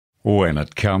When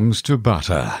it comes to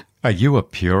butter, are you a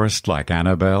purist like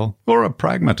Annabelle or a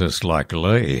pragmatist like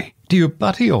Lee? Do you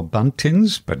butter your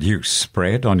buntins but use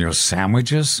spread on your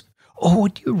sandwiches? Or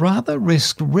would you rather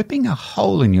risk ripping a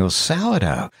hole in your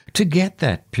sourdough to get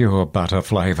that pure butter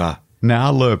flavour?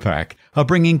 Now Lurpak are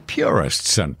bringing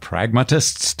purists and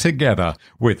pragmatists together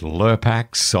with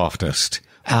Lurpak Softest.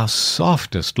 Our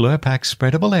softest Lurpak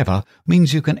spreadable ever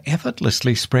means you can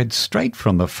effortlessly spread straight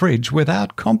from the fridge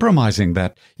without compromising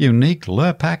that unique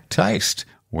Lurpak taste.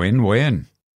 Win-win.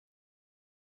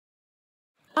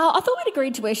 I thought we'd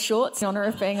agreed to wear shorts in honour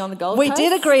of being on the Gold We Coast.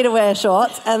 did agree to wear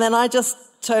shorts, and then I just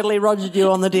totally rogered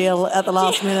you on the deal at the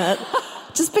last minute,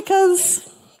 just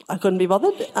because I couldn't be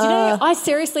bothered. Do you know, I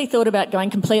seriously thought about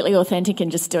going completely authentic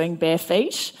and just doing bare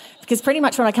feet, because pretty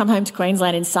much when I come home to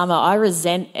Queensland in summer, I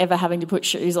resent ever having to put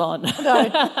shoes on.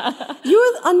 No. You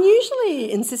were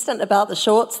unusually insistent about the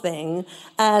shorts thing,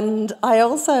 and I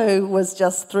also was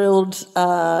just thrilled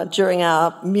during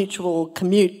our mutual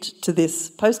commute to this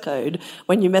postcode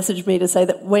when you messaged me to say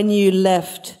that when you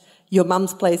left your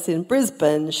mum's place in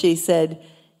Brisbane, she said,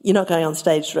 "You're not going on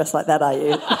stage dressed like that, are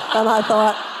you?" And I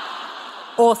thought,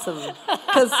 awesome.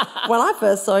 Because when I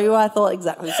first saw you, I thought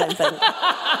exactly the same thing.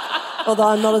 Although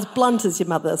I'm not as blunt as your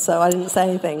mother, so I didn't say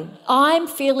anything. I'm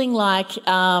feeling like,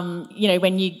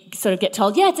 when you sort of get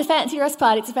told, yeah, it's a fancy dress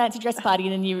party,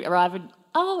 and then you arrive and,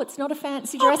 it's not a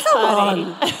fancy dress party.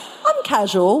 On. I'm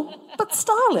casual, but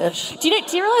stylish. Do you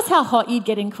realise how hot you'd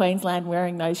get in Queensland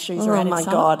wearing those shoes around in summer? Oh,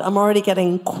 my God. I'm already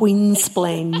getting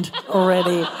queensplained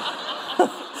already.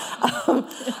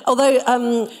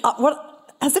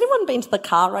 Has anyone been to the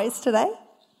car race today? No.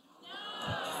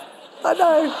 I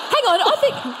know. Hang on, I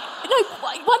think... No,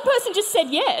 one person just said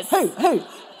yes. Who?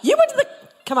 You went to the...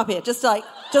 Come up here. Just tell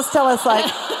us,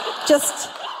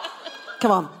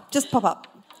 come on. Just pop up.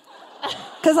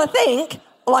 Because I think,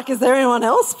 is there anyone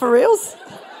else for reals?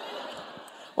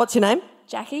 What's your name?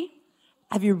 Jackie.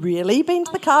 Have you really been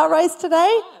to the car race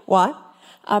today? Why?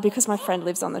 Because my friend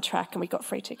lives on the track and we got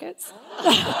free tickets.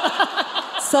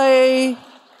 So,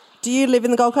 do you live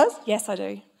in the Gold Coast? Yes, I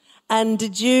do. And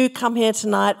did you come here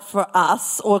tonight for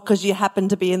us or because you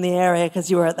happened to be in the area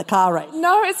because you were at the car race?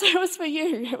 No, it was for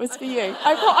you. It was for you.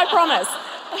 I promise.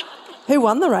 Who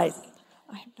won the race?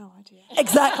 I have no idea.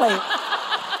 Exactly.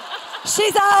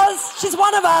 She's ours. She's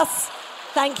one of us.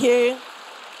 Thank you.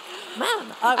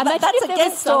 Man, that's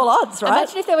against all odds, right?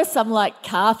 Imagine if there was some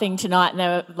car thing tonight and they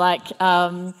were like,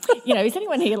 is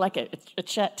anyone here a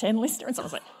Chat 10 listener? And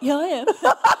someone's like, yeah, I am.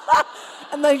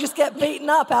 And they just get beaten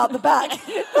up out the back.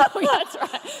 That's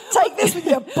right. Take this with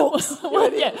your books.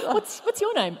 Yeah. What's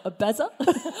your name? A Bazza?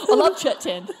 I love Chat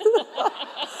 10.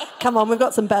 Come on, we've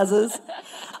got some Bazzers.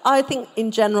 I think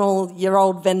in general your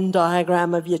old Venn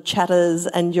diagram of your chatters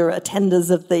and your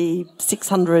attenders of the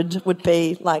 600 would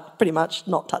be pretty much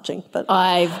not touching. But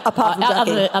apart from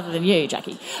Jackie. Other than you,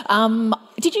 Jackie.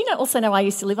 Did you also know I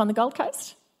used to live on the Gold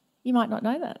Coast? You might not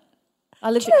know that. I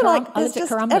lived at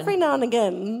Currumbin. Every now and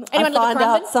again Anyone I find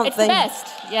out something. It's the best.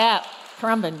 Yeah,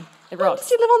 Currumbin. It rocks. When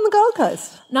did you live on the Gold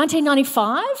Coast?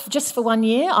 1995, just for 1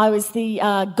 year. I was the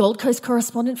Gold Coast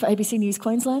correspondent for ABC News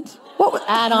Queensland.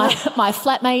 My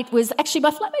flatmate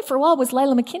for a while was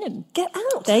Layla McKinnon. Get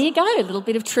out. There you go, a little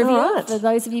bit of trivia for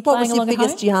those of you playing along at home. What was your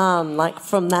biggest yarn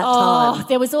from that time?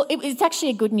 It was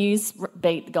actually a good news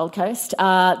beat, the Gold Coast.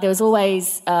 There was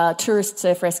always tourist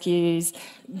surf rescues,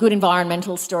 good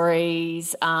environmental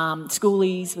stories,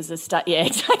 schoolies was a yeah,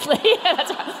 exactly. Yeah,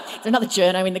 that's right. There's another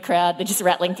journo in the crowd. They're just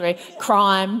rattling through.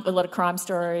 Crime, a lot of crime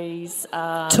stories.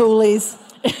 Toolies.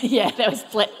 Yeah, there was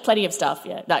plenty of stuff.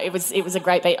 Yeah, no, it was a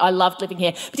great beat. I loved living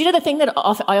here. But the thing that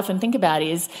I often think about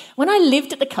is when I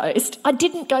lived at the coast, I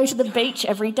didn't go to the beach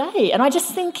every day, and I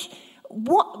just think,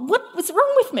 what was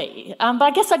wrong with me? But I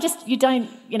guess you don't,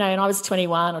 and I was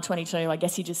 21 or 22. I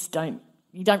guess you just don't.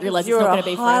 You don't realise it's not going to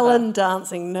be forever. You're a Highland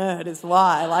dancing nerd is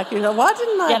why. Why didn't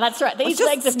I... Yeah, that's right. These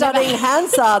legs have studying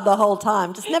Hansard the whole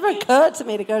time. Just never occurred to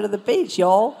me to go to the beach,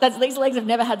 y'all. These legs have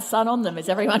never had sun on them, as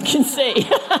everyone can see.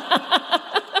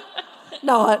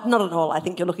 No, not at all. I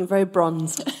think you're looking very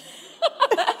bronzed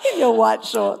in your white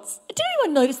shorts. Did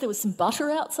anyone notice there was some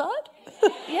butter outside?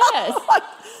 Yes.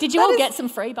 Did you all get some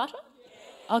free butter?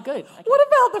 Oh, good. Okay. What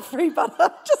about the free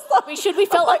butter? We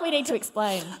felt like we need to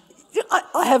explain.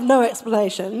 I have no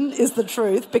explanation, is the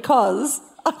truth, because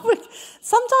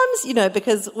sometimes,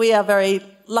 because we are very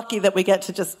lucky that we get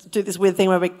to just do this weird thing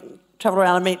where we travel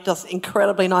around and meet just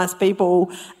incredibly nice people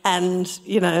and,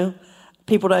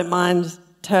 people don't mind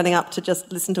turning up to just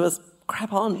listen to us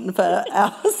crap on for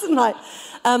hours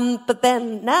and but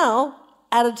then now,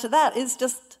 added to that, is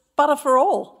just butter for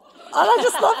all. And I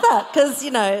just love that because,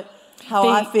 how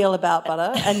I feel about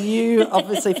butter, and you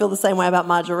obviously feel the same way about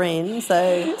margarine.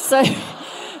 So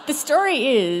the story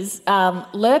is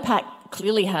Lurpak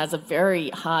clearly has a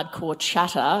very hardcore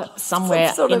chatter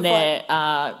somewhere Sort of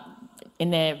in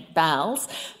their bowels,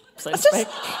 so to speak.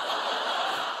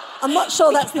 I'm not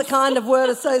sure that's the kind of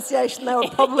word association they were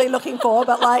probably looking for,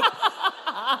 but like,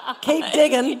 keep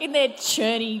digging. In their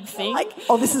churny thing. Like,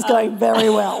 this is going very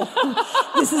well.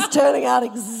 This is turning out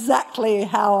exactly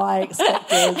how I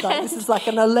expected. Like, this is like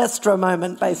an Olestra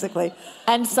moment, basically.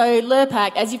 And so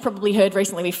Lurpak, as you've probably heard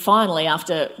recently, we finally,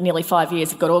 after nearly 5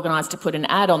 years, have got organised to put an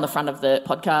ad on the front of the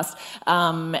podcast.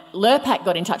 Lurpak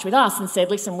got in touch with us and said,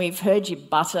 listen, we've heard your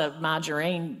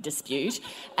butter-margarine dispute,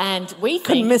 and we think...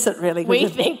 Couldn't miss it, really. We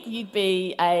think you'd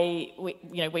be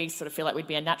we sort of feel like we'd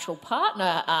be a natural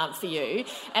partner for you.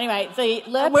 Anyway, the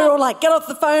Lurpak... And we're all like, get off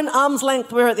the phone, arm's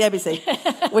length, we're at the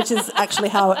ABC, which is actually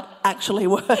how it actually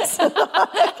works. But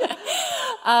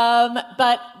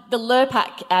the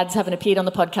Lurpak ads haven't appeared on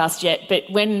the podcast yet, but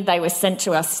when they were sent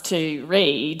to us to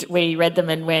read, we read them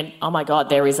and went, oh my God,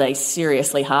 there is a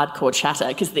seriously hardcore chatter,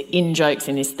 because the in-jokes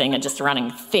in this thing are just running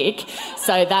thick.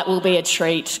 So that will be a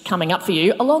treat coming up for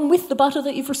you, along with the butter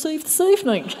that you've received this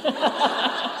evening.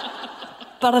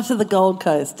 Butter to the Gold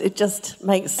Coast. It just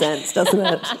makes sense, doesn't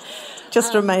it?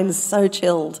 Just remains so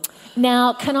chilled.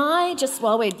 Now, can I just,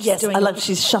 while we're just doing... Yes,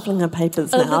 she's shuffling her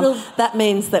papers now. That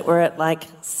means that we're at like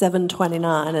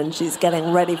 7:29 and she's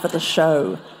getting ready for the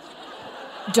show.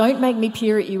 Don't make me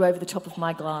peer at you over the top of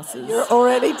my glasses. You're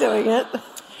already doing it. Do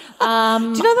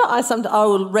you know that I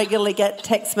will regularly get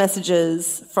text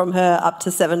messages from her up to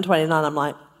 7:29? I'm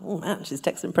like, oh man, she's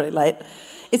texting pretty late.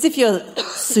 It's if you're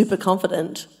super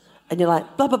confident and you're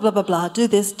like, blah, blah, blah, blah, blah, do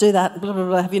this, do that, blah, blah,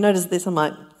 blah. Have you noticed this? I'm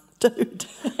like, dude. Do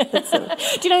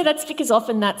you know, that's because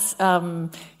often that's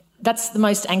the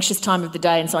most anxious time of the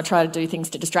day, and so I try to do things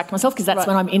to distract myself, because that's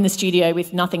when I'm in the studio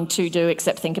with nothing to do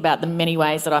except think about the many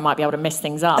ways that I might be able to mess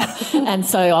things up. And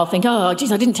so I'll think, oh,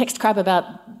 geez, I didn't text Crab about,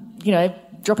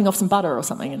 dropping off some butter or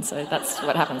something, and so that's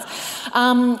what happens.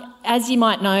 As you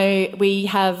might know, we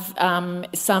have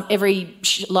every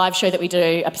live show that we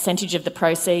do, a percentage of the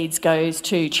proceeds goes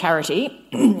to charity,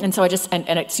 and so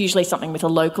and it's usually something with a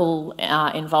local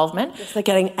involvement. Yes, they're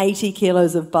getting 80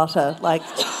 kilos of butter, like,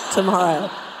 tomorrow.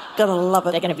 Gonna love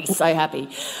it. They're going to be so happy.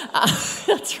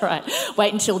 That's right.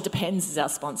 Wait until Depends is our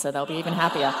sponsor. They'll be even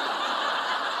happier.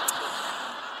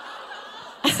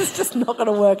 This is just not going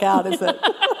to work out, is it?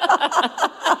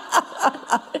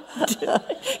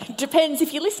 Depends.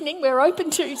 If you're listening, we're open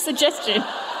to suggestion.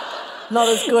 Not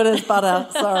as good as butter,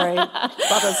 sorry.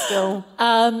 Butter still.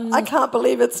 I can't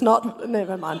believe it's not...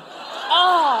 Never mind.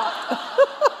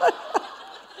 Oh!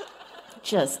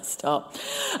 Just stop.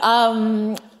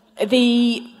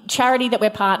 The charity that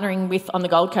we're partnering with on the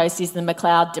Gold Coast is the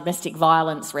McLeod Domestic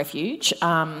Violence Refuge.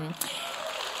 Yeah.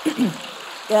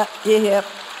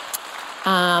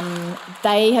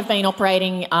 They have been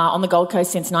operating on the Gold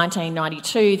Coast since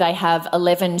 1992. They have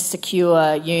 11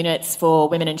 secure units for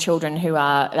women and children who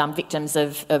are victims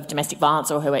of domestic violence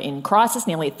or who are in crisis.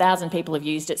 Nearly 1,000 people have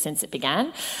used it since it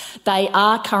began. They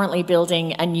are currently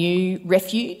building a new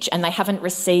refuge, and they haven't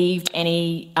received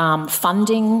any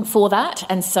funding for that.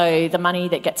 And so the money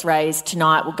that gets raised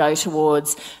tonight will go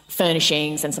towards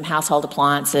furnishings and some household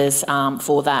appliances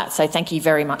for that. So thank you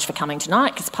very much for coming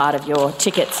tonight, because part of your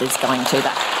tickets is going to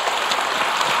that.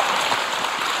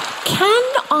 Can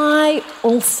I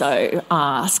also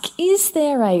ask, is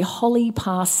there a Holly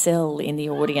Parcell in the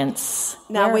audience?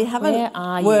 Now, we haven't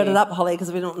worded up Holly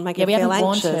because we don't make her feel anxious. We haven't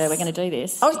warned her. We're going to do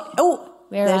this. Oh,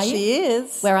 there she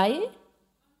is. Where are you?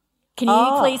 Can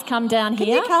you please come down here?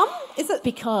 Can you come? Is it...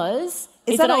 Because...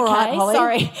 Is that okay? all right, Holly?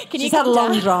 Sorry. Can you come had a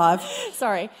long down? drive.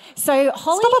 Sorry. So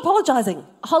Holly... Stop apologising.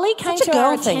 Holly came to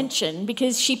our attention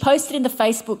because she posted in the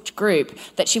Facebook group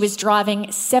that she was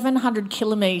driving 700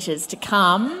 kilometres to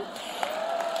come.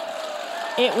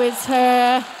 It was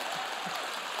her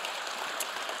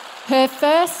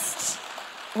first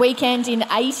weekend in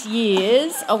 8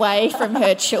 years away from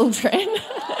her children.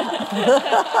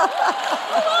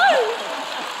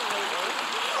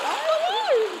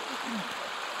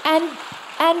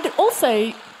 And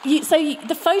also,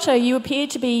 the photo, you appear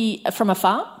to be from a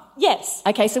farm? Yes.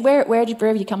 Okay, so where have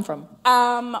you come from?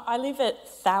 I live at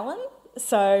Fallon,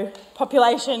 so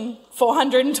population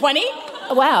 420.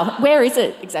 Wow, where is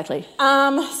it exactly?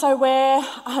 So we're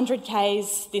 100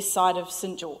 k's this side of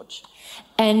St George.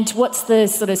 And what's the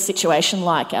sort of situation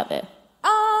like out there?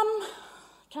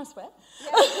 Can I swear? Yeah.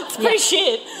 It's pretty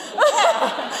shit.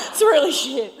 It's really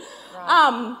shit.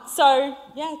 Right. So,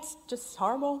 it's just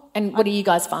horrible. And what do you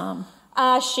guys farm?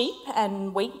 Sheep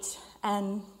and wheat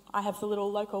and I have the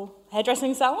little local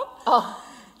hairdressing salon. Oh.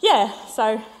 Yeah,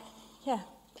 so, yeah.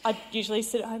 I usually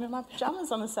sit at home in my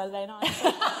pyjamas on a Saturday night.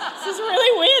 So this is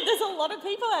really weird. There's a lot of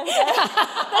people out here.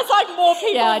 There's like more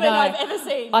people than I've ever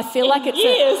seen. I feel like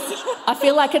years. I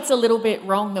feel like it's a little bit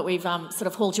wrong that we've sort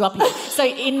of hauled you up here. So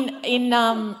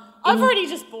I've already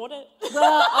just bought it.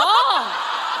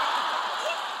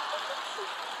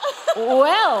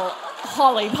 Well,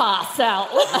 Holly Parcell.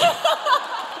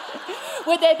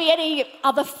 Would there be any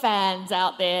other fans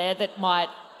out there that might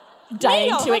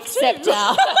deign to accept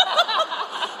our...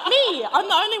 Me, I'm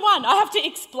the only one. I have to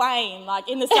explain, like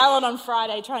in the salon on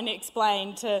Friday, trying to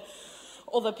explain to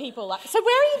all the people, like, so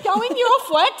where are you going? You're off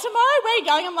work tomorrow? Where are you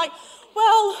going? I'm like,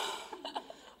 well,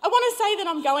 I want to say that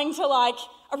I'm going to like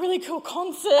a really cool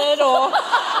concert, or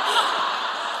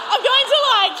I'm going to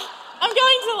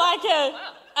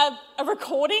a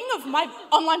recording of my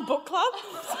online book club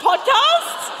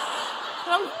podcast.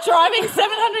 I'm driving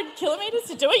 700 kilometres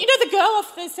to do it. You know the girl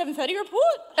off the 7:30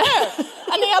 report? Her.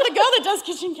 And the other girl that does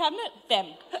kitchen cabinet? Them.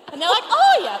 And they're like,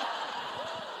 oh, yeah.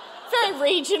 Very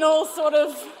regional sort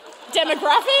of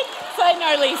demographic, so they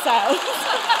know Lee Sales.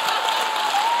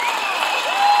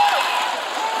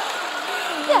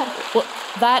 Yeah. Well,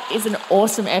 that is an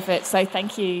awesome effort, so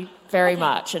thank you very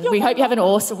much. And we hope you have an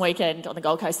awesome weekend on the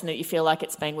Gold Coast and that you feel like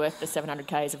it's been worth the 700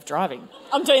 Ks of driving.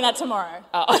 I'm doing that tomorrow.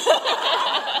 Oh.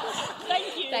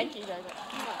 Thank you. Thank you very much.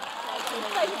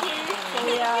 Thank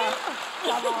you. Yeah.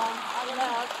 Come on. I'm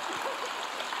out.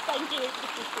 Thank you.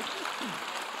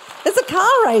 There's a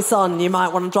car race on you might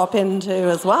want to drop into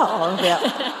as well. Yeah,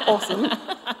 awesome.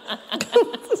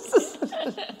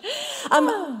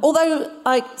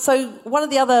 So one of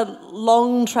the other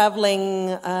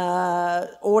long-travelling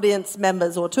audience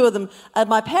members, or two of them, are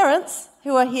my parents,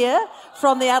 who are here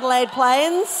from the Adelaide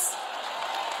Plains.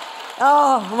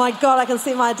 Oh, my God, I can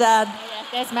see my dad. Yeah,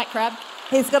 there's Matt Crabb.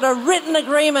 He's got a written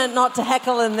agreement not to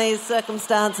heckle in these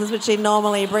circumstances, which he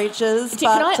normally breaches.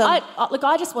 I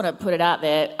just want to put it out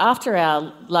there. After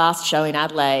our last show in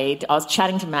Adelaide, I was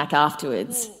chatting to Mac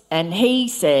afterwards, and he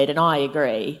said, and I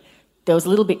agree, there was a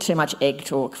little bit too much egg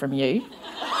talk from you.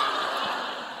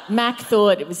 Mac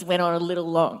thought it went on a little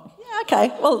long. Yeah,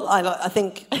 okay. Well, I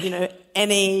think,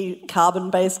 any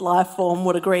carbon-based life form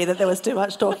would agree that there was too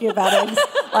much talking about eggs,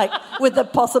 like with the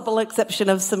possible exception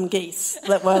of some geese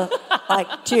that were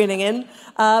tuning in.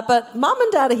 But Mum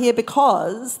and Dad are here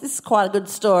because this is quite a good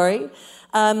story.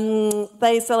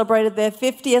 They celebrated their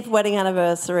 50th wedding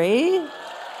anniversary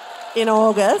in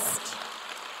August,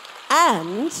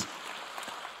 and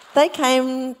they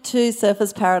came to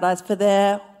Surfers Paradise for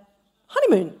their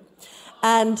honeymoon.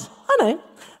 And I know,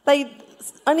 they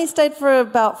only stayed for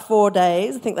about 4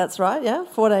 days. I think that's right, yeah,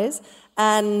 4 days.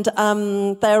 And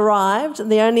they arrived,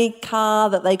 and the only car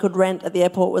that they could rent at the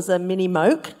airport was a Mini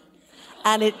Moke.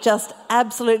 And it just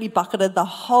absolutely bucketed the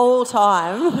whole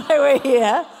time they were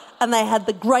here. And they had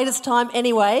the greatest time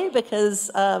anyway because,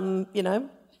 look on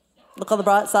the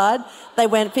bright side. They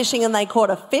went fishing and they caught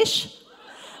a fish.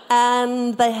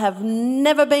 And they have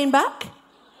never been back.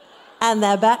 And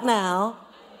they're back now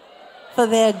for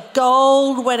their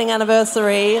gold wedding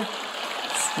anniversary.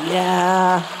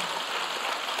 Yeah.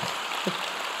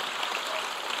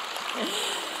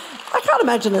 I can't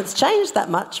imagine it's changed that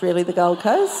much, really, the Gold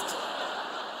Coast.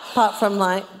 Apart from,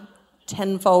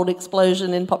 tenfold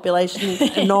explosion in population,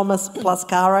 enormous plus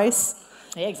car race.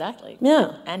 Yeah, exactly.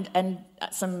 Yeah. And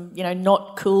some,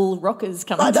 not cool rockers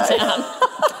coming to town.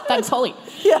 Thanks, Holly.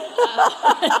 Yeah.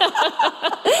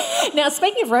 Now,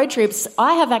 speaking of road trips,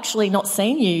 I have actually not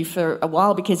seen you for a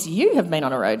while because you have been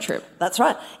on a road trip. That's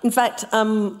right. In fact,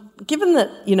 given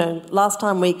that, last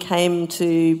time we came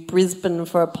to Brisbane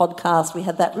for a podcast, we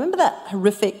had remember that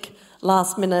horrific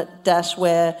last-minute dash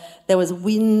where there was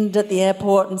wind at the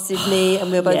airport in Sydney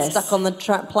and we were both stuck on the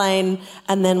plane,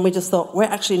 and then we just thought, we're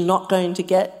actually not going to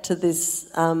get to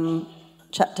this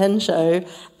Chat 10 show,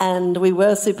 and we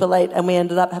were super late and we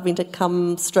ended up having to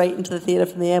come straight into the theatre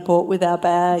from the airport with our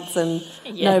bags, and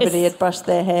nobody had brushed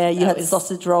their hair. You had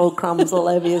sausage roll crumbs all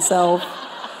over yourself.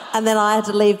 And then I had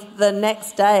to leave the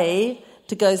next day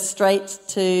to go straight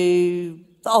to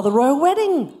the royal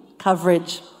wedding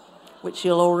coverage, which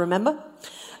you'll all remember.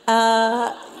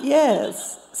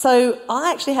 Yes. So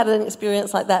I actually had an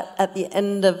experience like that at the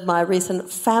end of my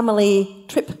recent family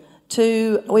trip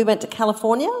we went to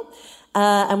California,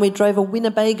 and we drove a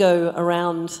Winnebago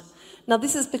around. Now,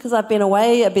 this is because I've been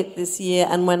away a bit this year,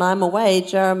 and when I'm away,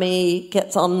 Jeremy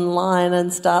gets online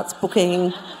and starts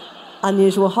booking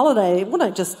unusual holiday. Well,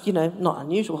 no, just, not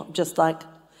unusual, just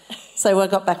So when I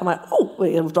got back, I'm like,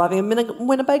 we're driving a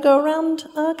Winnebago around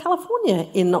California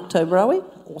in October, are we?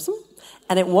 Awesome.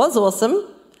 And it was awesome.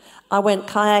 I went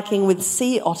kayaking with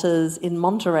sea otters in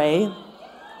Monterey.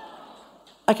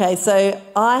 Okay, so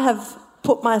I have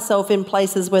put myself in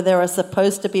places where there are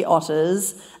supposed to be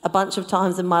otters a bunch of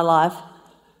times in my life.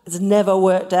 It's never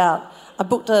worked out. I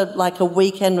booked a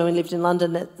weekend when we lived in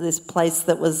London at this place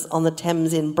that was on the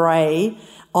Thames in Bray.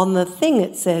 On the thing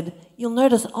it said, "You'll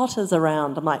notice otters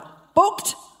around." I'm like,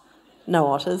 booked? No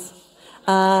otters.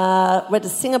 Went to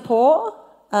Singapore,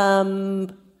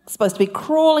 supposed to be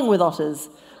crawling with otters,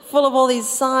 full of all these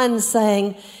signs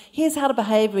saying, here's how to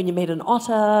behave when you meet an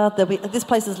otter. This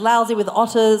place is lousy with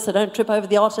otters, so don't trip over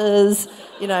the otters.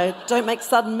 Don't make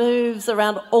sudden moves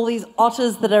around all these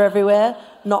otters that are everywhere.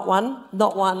 Not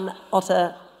one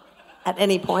otter at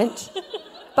any point.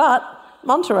 But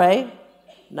Monterey,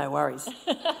 no worries.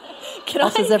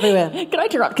 Otters everywhere. Can I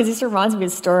interrupt? Because this reminds me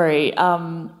of a story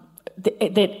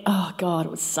oh, God, it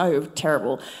was so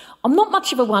terrible. I'm not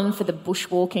much of a one for the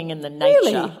bushwalking and the nature.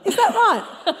 Really? Is that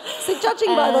right? See, judging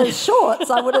by those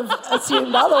shorts, I would have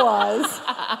assumed otherwise.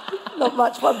 Not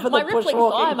much fun for My the rippling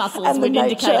bushwalking thigh muscles and would the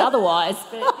indicate nature. otherwise.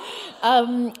 But,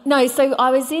 no, so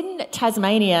I was in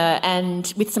Tasmania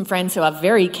and with some friends who are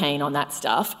very keen on that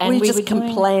stuff. And were you we just were doing...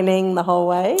 complaining the whole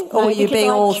way? Or No, were you because being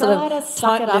I all try sort to of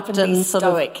suck it up tight-lipped and be sort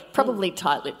stoic? of... Probably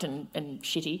tight-lipped and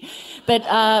shitty.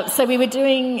 But so we were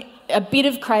doing a bit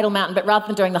of Cradle Mountain, but rather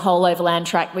than doing the whole overland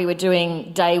track, we were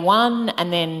doing day one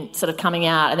and then sort of coming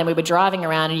out, and then we were driving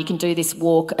around, and you can do this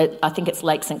walk at, I think it's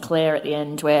Lake St Clair at the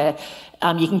end, where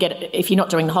you can get, if you're not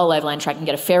doing the whole overland track, you can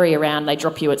get a ferry around. They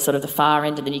drop you at sort of the far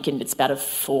end, and then it's about a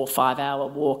 4 or 5 hour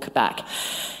walk back.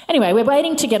 Anyway, we're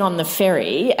waiting to get on the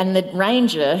ferry, and the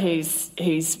ranger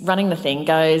who's running the thing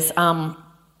goes,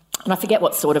 and I forget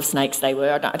what sort of snakes they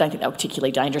were. I don't think they were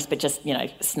particularly dangerous, but just,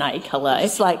 snake, hello.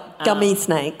 Just like gummy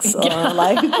snakes. Or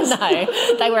like... No,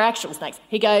 they were actual snakes.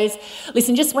 He goes,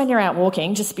 listen, just when you're out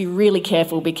walking, just be really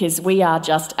careful because we are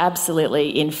just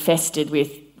absolutely infested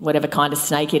with whatever kind of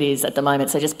snake it is at the moment.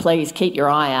 So just please keep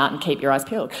your eye out and keep your eyes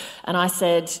peeled. And I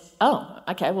said, oh,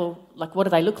 okay, well, what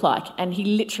do they look like? And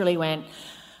he literally went,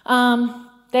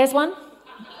 there's one,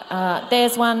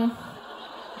 there's one,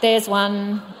 there's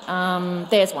one,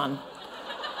 there's one.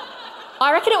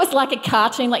 I reckon it was like a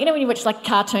cartoon, when you watch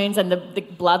cartoons and the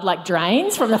blood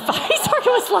drains from the face. I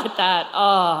reckon it was like that.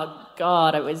 Oh,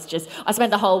 God, it was just... I spent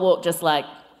the whole walk just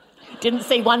didn't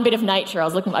see one bit of nature. I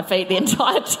was looking at my feet the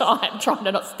entire time, trying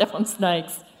to not step on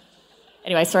snakes.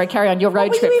 Anyway, sorry, carry on. Your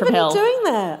road trip from hell. What were you even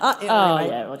doing there?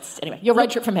 Yeah. Anyway, your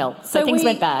road trip from hell. So things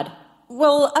went bad.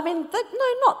 Well, no,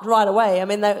 not right away.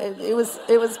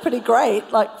 It was pretty great.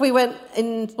 We went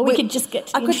in... Well, we could just get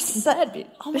to the interesting sad bit.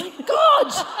 Oh, my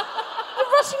God!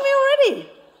 You're rushing me already.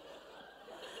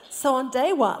 So on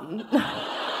day one...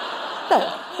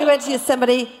 No, we went to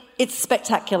Yosemite. It's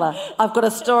spectacular. I've got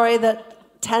a story that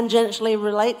tangentially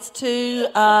relates to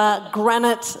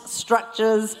granite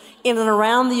structures in and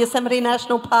around the Yosemite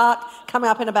National Park, coming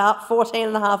up in about 14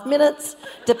 and a half minutes,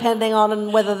 depending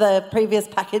on whether the previous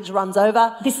package runs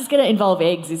over. This is going to involve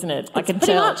eggs, isn't it? I can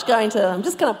pretty tell. much going to. I'm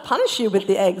just going to punish you with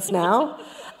the eggs now.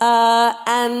 But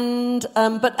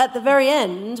at the very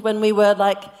end, when we were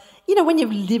when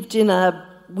you've lived in a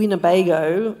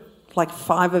Winnebago,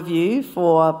 5 of you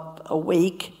for a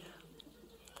week,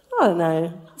 I don't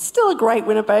know, still a great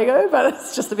Winnebago, but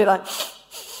it's just a bit about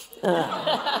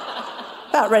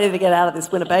ready to get out of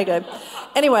this Winnebago.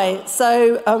 Anyway,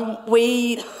 so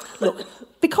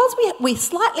because we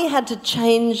slightly had to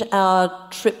change our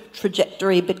trip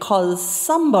trajectory because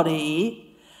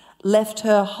somebody left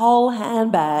her whole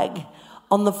handbag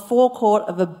on the forecourt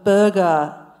of a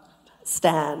burger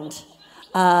stand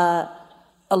a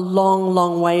long,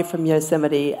 long way from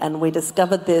Yosemite, and we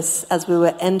discovered this as we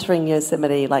were entering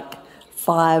Yosemite,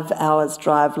 5 hours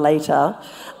drive later.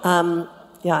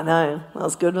 Yeah, I know. That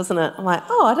was good, wasn't it? I'm like,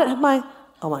 I don't have my...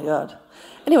 Oh, my God.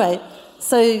 Anyway,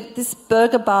 so this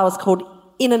burger bar was called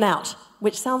In-N-Out,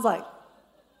 which sounds like...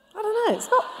 I don't know.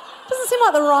 Doesn't seem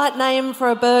like the right name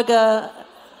for a burger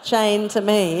chain to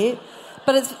me.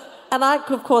 But it's... And I,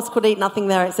 of course, could eat nothing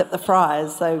there except the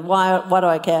fries, so why do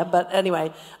I care? But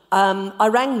anyway, I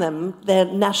rang them, their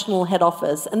national head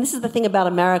office, and this is the thing about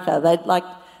America.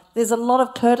 There's a lot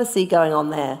of courtesy going on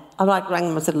there. I rang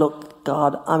them and said, look,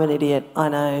 God, I'm an idiot, I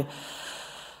know.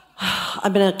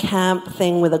 I'm in a camp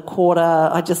thing with a quarter.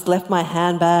 I just left my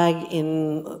handbag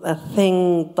in a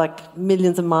thing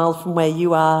millions of miles from where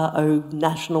you are,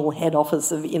 national head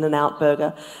office of In-N-Out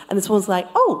Burger. And this woman's like,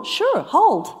 oh, sure,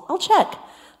 hold, I'll check.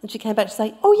 And she came back to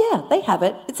say, oh, yeah, they have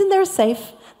it. It's in their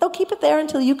safe. They'll keep it there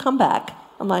until you come back.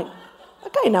 I'm like,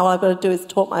 okay, now all I've got to do is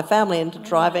talk my family into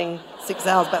driving 6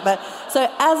 hours back.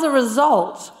 So as a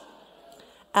result,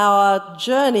 our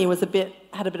journey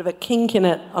had a bit of a kink in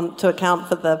it to account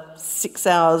for the 6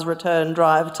 hours return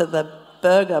drive to the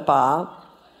burger bar.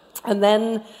 And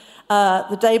then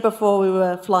the day before we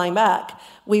were flying back,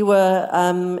 we were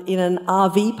in an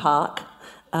RV park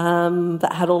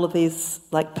that had all of these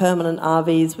like permanent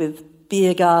RVs with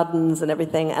beer gardens and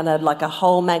everything, and had like a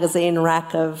whole magazine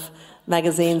rack of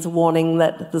magazines warning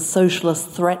that the socialist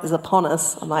threat is upon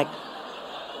us. I'm like,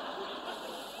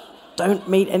 don't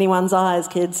meet anyone's eyes,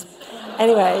 kids.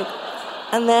 Anyway,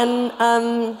 and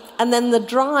then the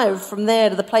drive from there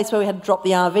to the place where we had to drop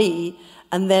the RV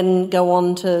and then go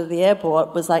on to the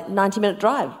airport was like 90-minute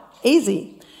drive,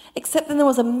 easy. Except then there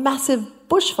was a massive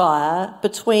bushfire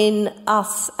between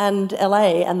us and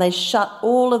LA, and they shut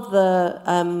all of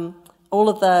the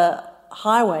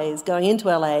highways going into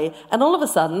LA, and all of a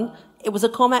sudden it was a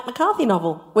Cormac McCarthy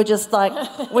novel. We're just like,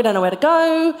 we don't know where to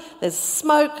go, there's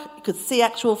smoke, you could see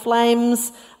actual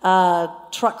flames,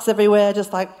 trucks everywhere,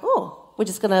 just like, oh, we're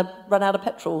just going to run out of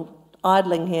petrol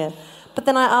idling here. But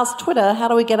then I asked Twitter, how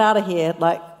do we get out of here?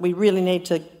 Like, we really need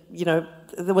to,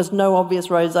 there was no obvious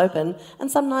roads open.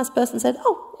 And some nice person said,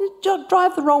 you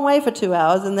drive the wrong way for 2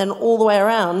 hours and then all the way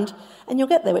around and you'll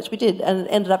get there, which we did. And it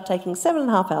ended up taking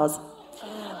 7.5 hours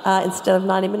instead of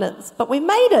 90 minutes. But we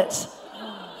made it.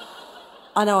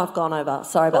 I know I've gone over.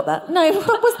 Sorry about that. No,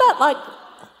 what was that like?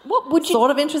 What would you...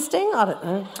 Sort of interesting? I don't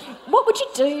know. What would you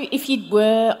do if you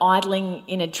were idling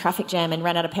in a traffic jam and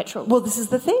ran out of petrol? Well, this is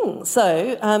the thing.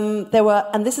 So and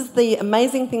this is the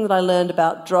amazing thing that I learned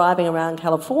about driving around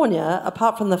California,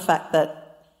 apart from the fact that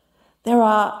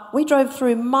we drove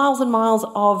through miles and miles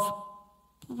of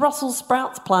Brussels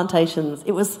sprouts plantations.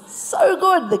 It was so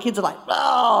good. The kids are like,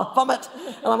 vomit.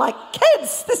 And I'm like,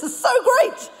 kids, this is so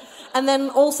great. And then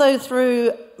also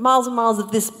through miles and miles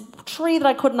of this tree that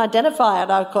I couldn't identify.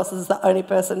 And I, of course, was the only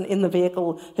person in the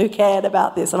vehicle who cared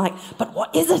about this. I'm like, but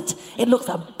what is it? It looks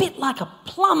a bit like a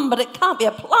plum, but it can't be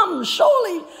a plum,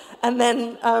 surely. And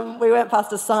then we went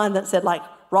past a sign that said, like,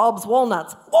 Rob's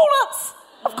Walnuts. Walnuts!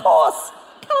 Of course!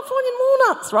 Californian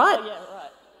walnuts, right? Oh, yeah,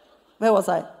 right. Where was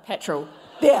I? Petrol.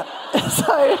 Yeah.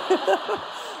 So...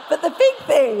 But the big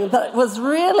thing that was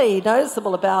really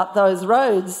noticeable about those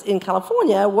roads in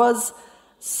California was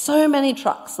so many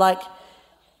trucks. Like,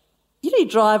 you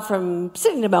drive from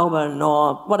Sydney to Melbourne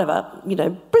or whatever,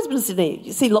 Brisbane to Sydney,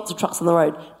 you see lots of trucks on the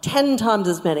road, 10 times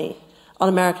as many on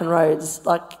American roads.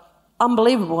 Like,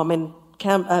 unbelievable. I mean,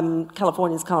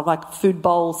 California's kind of like a food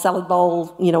bowl, salad bowl,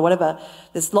 whatever.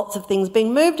 There's lots of things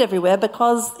being moved everywhere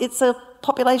because it's a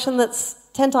population that's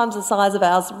 10 times the size of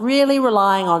ours, really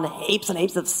relying on heaps and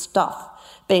heaps of stuff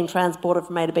being transported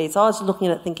from A to B. So I was looking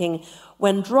at it thinking,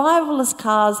 when driverless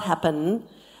cars happen,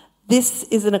 this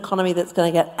is an economy that's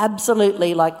going to get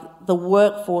absolutely, like, the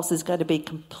workforce is going to be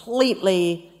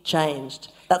completely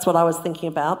changed. That's what I was thinking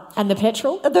about. And the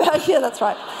petrol? Yeah, that's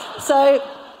right. So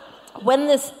when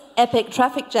this epic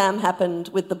traffic jam happened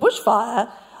with the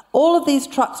bushfire, all of these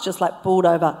trucks just, like, pulled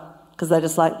over. Because they're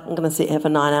just like, I'm going to sit here for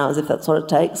 9 hours if that's what it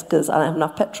takes, because I don't have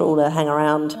enough petrol to hang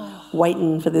around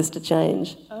waiting for this to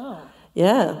change. Oh.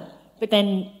 Yeah. But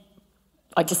then,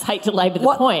 I just hate to labour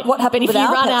the point. What happens if you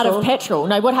run out of petrol?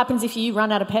 No, what happens if you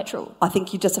run out of petrol? I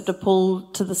think you just have to pull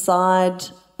to the side.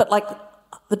 But, like,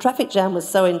 the traffic jam was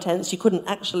so intense you couldn't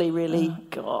actually really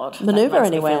manoeuvre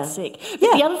anywhere. Me feel sick.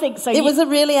 But the other thing, it was a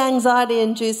really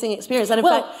anxiety-inducing experience. And in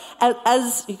fact,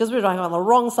 because we were driving on the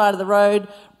wrong side of the road,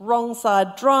 wrong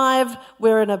side drive,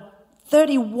 we're in a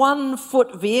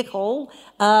 31-foot vehicle,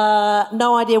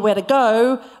 no idea where to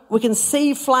go. We can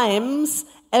see flames.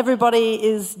 Everybody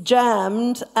is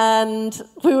jammed, and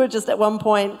we were just at one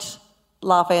point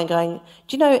laughing and going,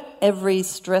 "Do you know every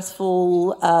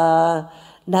stressful?"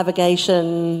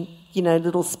 Navigation,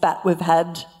 little spat we've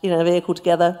had in a vehicle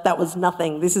together, that was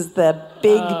nothing. This is the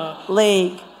big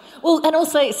league. Well, and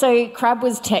also, so Crab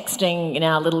was texting in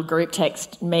our little group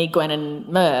text, me, Gwen and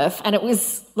Murph, and it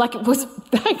was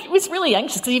really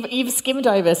anxious because you've skimmed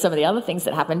over some of the other things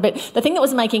that happened. But the thing that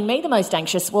was making me the most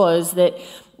anxious was that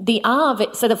the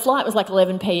flight was like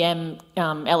 11 p.m.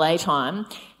 LA time.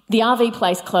 The RV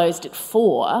place closed at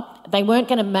 4. They weren't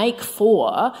going to make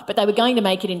 4, but they were going to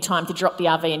make it in time to drop the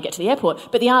RV and get to the airport.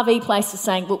 But the RV place was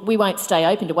saying, well, we won't stay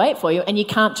open to wait for you, and you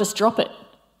can't just drop it.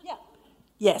 Yeah.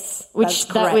 Yes,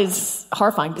 that was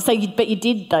horrifying. So, you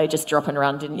did, though, just drop and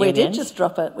run, didn't you? We did just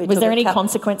drop it. Was there any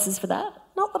consequences for that?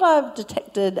 Not that I've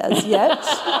detected as yet.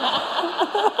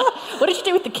 What did you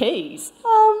do with the keys?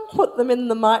 Put them in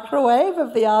the microwave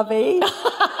of the RV.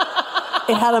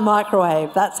 It had a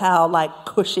microwave. That's how,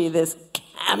 cushy this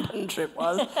camping trip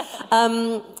was.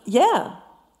 Yeah.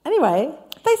 Anyway.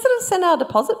 They sort of send our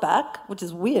deposit back, which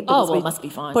is weird. Oh, because well, we it must be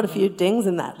fine. Put a few dings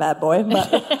in that bad boy, but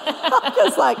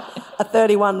it's like a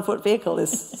 31-foot vehicle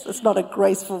it's not a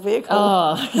graceful vehicle.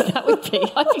 Oh, that would be...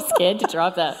 I'd be scared to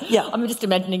drive that. Yeah. I'm just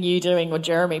imagining you doing, or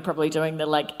Jeremy probably doing the,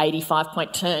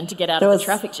 85-point turn to get out of the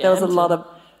traffic jam. There was a lot of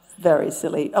very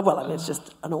silly... it's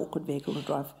just an awkward vehicle to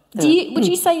drive. Would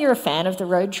you say you're a fan of the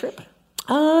road trip?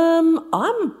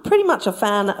 I'm pretty much a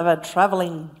fan of a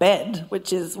travelling bed,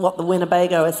 which is what the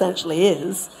Winnebago essentially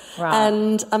is. Right.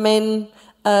 And,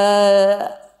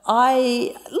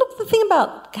 the thing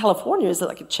about California is that,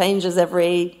 it changes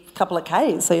every couple of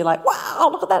Ks. So you're like, wow,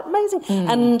 look at that, amazing.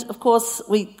 And, of course,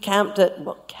 we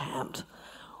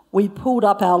we pulled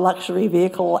up our luxury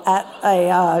vehicle at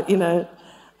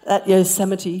at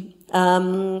Yosemite.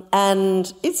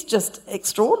 And it's just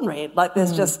extraordinary.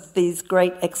 There's just these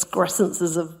great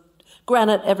excrescences of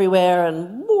granite everywhere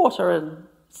and water and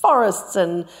forests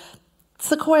and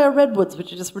sequoia redwoods,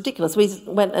 which are just ridiculous. We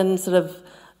went and sort of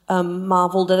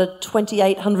marvelled at a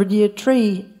 2,800-year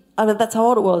tree. That's how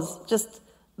old it was, just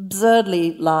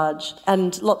absurdly large,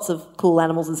 and lots of cool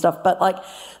animals and stuff. But,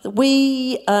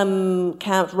 we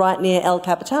camped right near El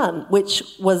Capitan, which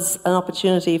was an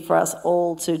opportunity for us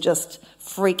all to just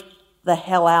freak the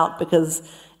hell out, because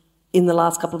in the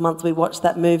last couple of months we watched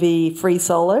that movie Free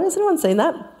Solo. Has anyone seen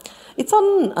that? It's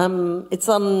on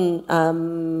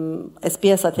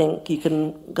SBS, I think. You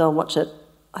can go and watch it.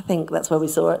 I think that's where we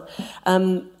saw it.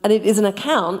 And it is an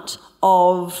account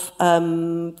of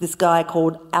this guy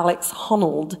called Alex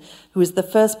Honnold, who is the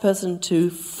first person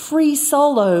to free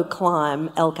solo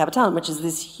climb El Capitan, which is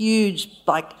this huge,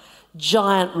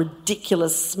 giant,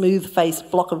 ridiculous, smooth-faced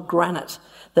block of granite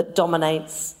that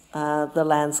dominates the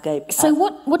landscape. So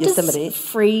what Yosemite. does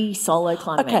free solo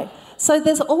climbing mean? Okay, so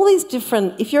there's all these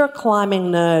different... If you're a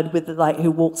climbing nerd with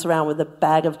who walks around with a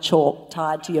bag of chalk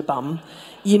tied to your bum,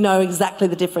 you know exactly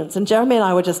the difference. And Jeremy and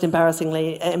I were just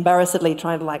embarrassedly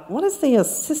trying to what is the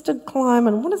assisted climb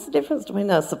and what is the difference between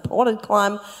a supported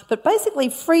climb? But basically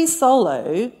free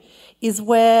solo is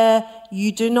where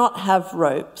you do not have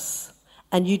ropes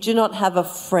and you do not have a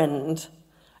friend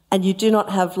and you do not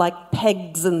have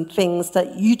pegs and things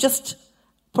that you just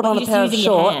put on a pair of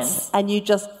shorts and you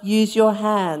just use your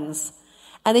hands.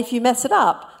 And if you mess it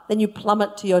up, then you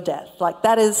plummet to your death.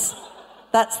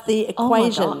 That's the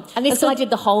equation. Oh my God. And this guy did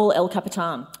the whole El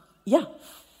Capitan. Yeah.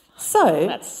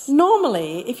 So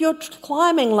normally, if you're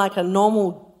climbing like a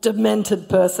normal demented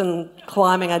person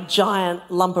climbing a giant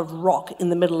lump of rock in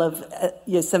the middle of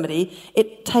Yosemite,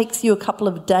 it takes you a couple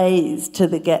of days to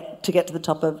get to the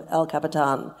top of El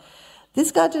Capitan.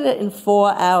 This guy did it in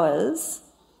 4 hours.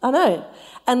 I know.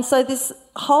 And so this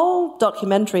whole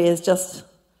documentary is just,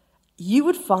 you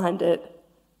would find it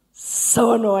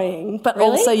so annoying, but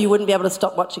also you wouldn't be able to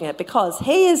stop watching it, because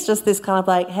he is just this kind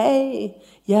of hey,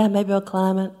 yeah, maybe I'll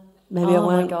climb it, maybe I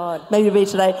won't. Oh my God. Maybe it'll be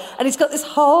today. And he's got this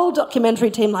whole documentary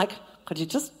team could you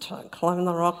just try and climb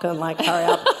the rock and hurry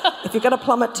up? If you're going to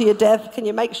plummet to your death, can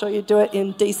you make sure you do it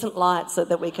in decent light so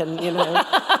that we can,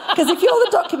 Because if you're the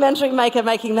documentary maker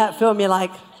making that film, you're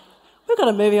we've got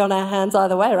a movie on our hands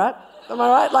either way, right? Am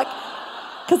I right?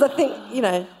 Because I think,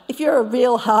 if you're a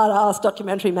real hard-ass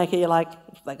documentary maker, you're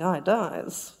if the guy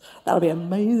dies, that'll be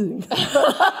amazing.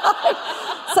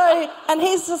 And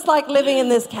he's just living in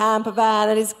this camper van,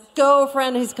 and his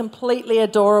girlfriend, who's completely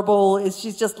adorable,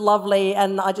 she's just lovely,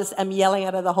 and I just am yelling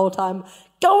at her the whole time,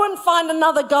 go and find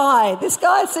another guy. This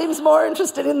guy seems more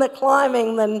interested in the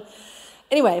climbing than...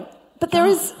 Anyway, but there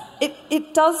is...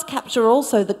 It does capture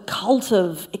also the cult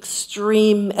of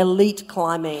extreme elite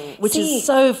climbing, which is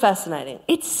so fascinating.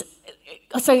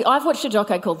 So I've watched a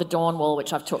doco called The Dawn Wall,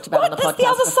 which I've talked about on the podcast That's the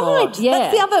other before. side.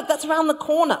 Yeah. That's around the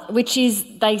corner. Which is,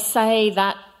 they say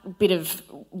that bit of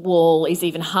wall is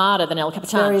even harder than El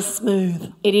Capitan. Very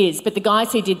smooth. It is, but the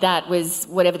guys who did that was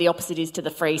whatever the opposite is to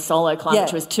the free solo climb,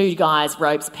 which was 2 guys,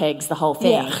 ropes, pegs, the whole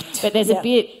thing. Yeah. But there's a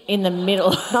bit in the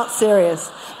middle. Not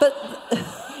serious. But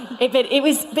it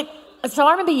was... So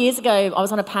I remember years ago I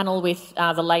was on a panel with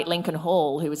the late Lincoln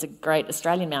Hall, who was a great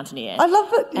Australian mountaineer. I love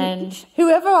it. And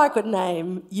whoever I could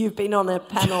name, you've been on a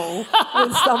panel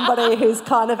with somebody who's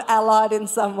kind of allied in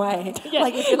some way. Yeah.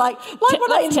 If you're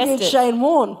when I interviewed Shane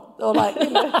Warne, or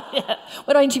yeah.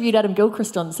 When I interviewed Adam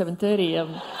Gilchrist on 7:30.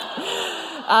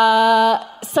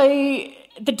 So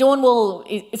the Dawn Wall,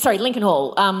 Lincoln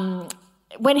Hall,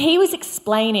 when he was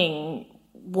explaining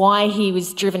why he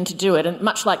was driven to do it, and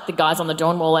much like the guys on the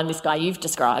Dawn Wall and this guy you've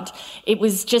described, it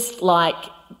was just like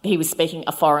he was speaking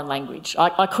a foreign language.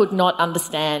 I could not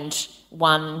understand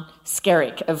one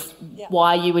skerrick of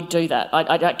why you would do that.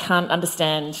 I can't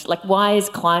understand, why is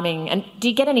climbing, and do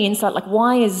you get any insight,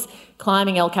 why is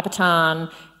climbing El Capitan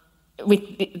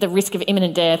with the risk of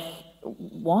imminent death.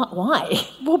 Why?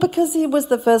 Well, because he was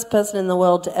the first person in the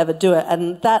world to ever do it,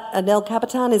 and El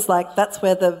Capitan is like, that's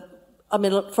where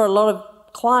for a lot of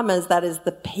climbers, that is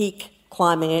the peak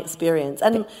climbing experience.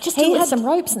 And just he had some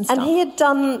ropes and stuff. And he had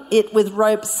done it with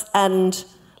ropes, and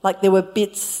like there were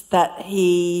bits that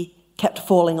he kept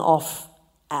falling off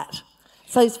at.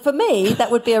 So for me, that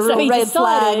would be a real red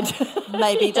flag.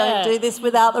 Maybe don't do this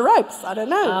without the ropes. I don't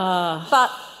know.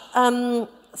 But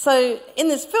so in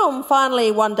this film,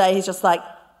 finally one day he's just like,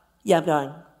 yeah, I'm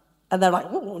going. And they're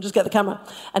like, just get the camera.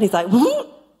 And he's like,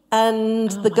 and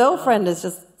the girlfriend is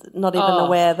just not even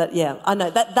aware that, I know.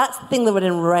 That's the thing that would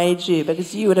enrage you,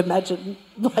 because you would imagine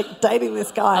like dating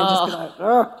this guy and just be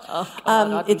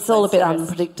like, it's all a bit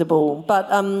unpredictable. But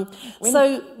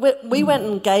so we went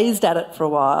and gazed at it for a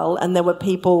while, and there were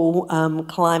people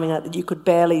climbing it that you could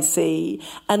barely see.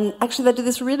 And actually they did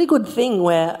this really good thing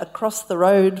where across the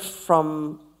road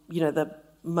from, the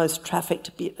most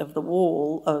trafficked bit of the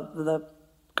wall, of the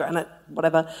granite,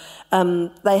 whatever,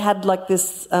 they had like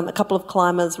this, a couple of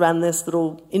climbers ran this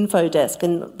little info desk,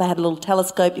 and they had a little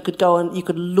telescope. You could go and you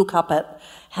could look up at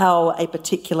how a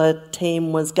particular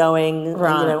team was going,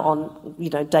 on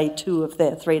day 2 of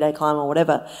their 3-day climb or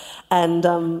whatever. And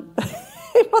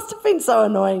it must have been so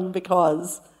annoying,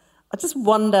 because I just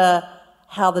wonder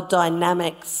how the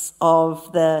dynamics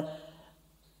of the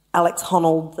Alex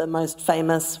Honnold, the most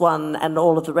famous one, and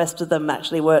all of the rest of them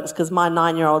actually works, because my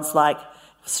 9-year-old's like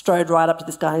strode right up to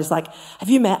this guy and he's like, have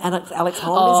you met Alex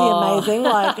Honnold? Is he amazing?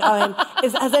 Like,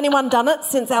 has anyone done it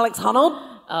since Alex Honnold?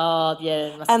 Oh,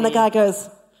 yeah. And the guy goes,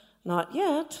 not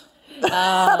yet. And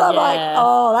I'm like,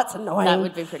 that's annoying. That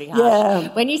would be pretty harsh. Yeah.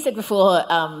 When you said before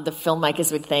the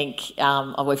filmmakers would think,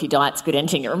 if you die, it's good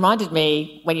ending, it reminded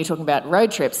me, when you're talking about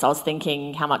road trips, I was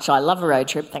thinking how much I love a road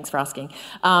trip. Thanks for asking.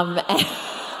 When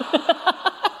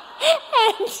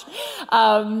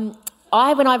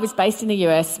I was based in the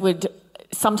US, would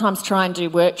sometimes try and do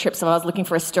work trips if I was looking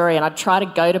for a story, and I'd try to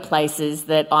go to places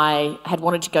that I had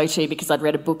wanted to go to because I'd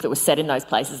read a book that was set in those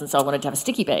places, and so I wanted to have a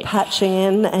sticky beak. Patching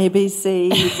in ABC,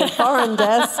 the foreign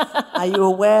desk. Are you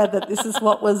aware that this is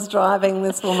what was driving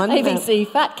this woman? ABC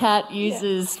Fat Cat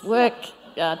uses work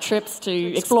trips to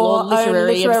explore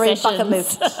literary bucket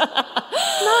list.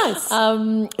 Nice.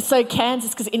 So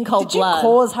Kansas, because In Cold Blood... Did you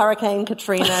cause Hurricane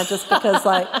Katrina just because,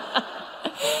 like...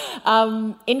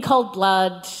 In Cold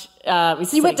Blood...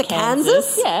 you went to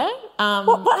Kansas? Yeah.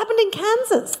 What happened in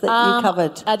Kansas that you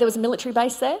covered? There was a military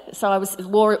base there. So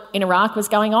war in Iraq was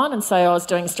going on, and so I was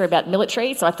doing a story about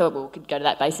military, so I thought, we could go to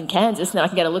that base in Kansas, and then I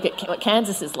can get a look at what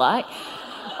Kansas is like.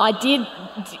 I did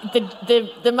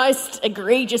the most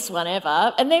egregious one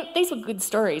ever, and these were good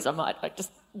stories. I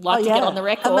just like to get on the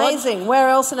record. Amazing. Where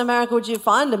else in America would you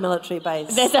find a military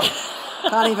base?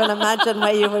 Can't even imagine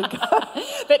where you would go.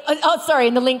 But,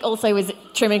 and the link also was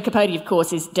Truman Capote, of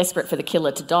course, is desperate for the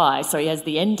killer to die, so he has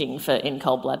the ending for In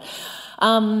Cold Blood.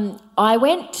 I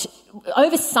went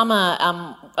over summer,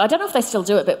 I don't know if they still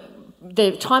do it, but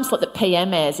the time slot that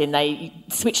PM airs in, they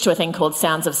switched to a thing called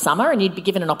Sounds of Summer, and you'd be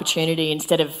given an opportunity,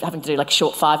 instead of having to do like a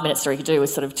short 5-minute story, you could do a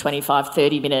sort of 25,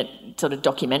 30-minute sort of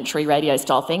documentary radio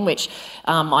style thing, which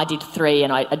I did 3,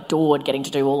 and I adored getting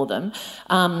to do all of them.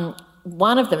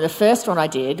 One of them, the first one I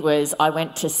did, was I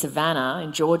went to Savannah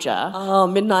in Georgia. Oh,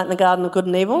 Midnight in the Garden of Good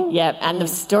and Evil? Yeah, and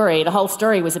the whole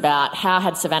story was about how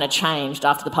had Savannah changed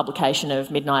after the publication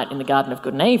of Midnight in the Garden of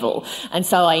Good and Evil. And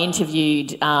so I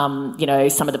interviewed, some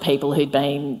of the people who'd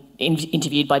been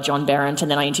interviewed by John Berendt, and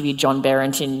then I interviewed John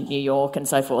Berendt in New York and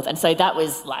so forth. And so that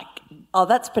was like... Oh,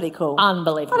 that's pretty cool.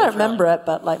 Unbelievable. I don't remember it,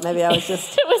 but like maybe I was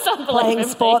just it was playing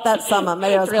sport that summer.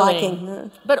 Maybe I was hiking.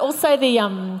 But also the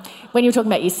when you were talking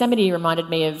about Yosemite, reminded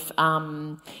me of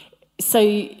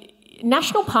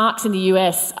national parks in the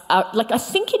US are, like, I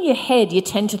think in your head you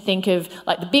tend to think of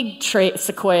like the big tree,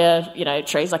 sequoia,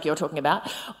 trees like you're talking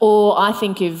about, or I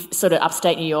think of sort of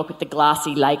upstate New York with the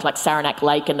glassy lake, like Saranac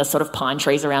Lake, and the sort of pine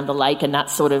trees around the lake and that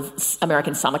sort of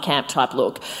American summer camp type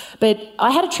look. But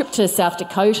I had a trip to South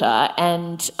Dakota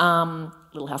and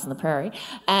Little House on the Prairie,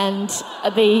 and I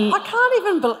can't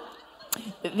even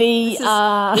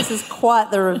this is quite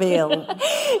the reveal.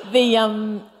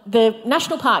 The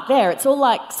national park there, it's all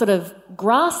like sort of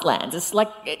grasslands. It's like,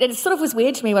 it sort of was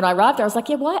weird to me when I arrived there. I was like,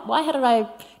 why had I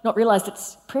not realised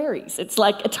it's prairies? It's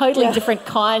like a totally different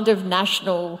kind of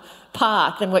national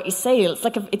park than what you see.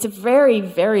 It's a very,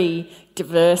 very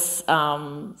diverse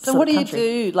So what do you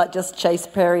do? Like just chase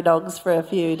prairie dogs for a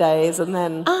few days and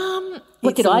then...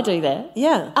 What did I do there?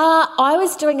 Yeah. I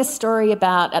was doing a story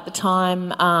about, at the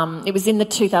time, it was in the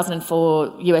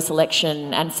 2004 US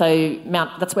election, and so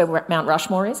that's where Mount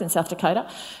Rushmore is, in South Dakota.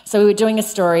 So we were doing a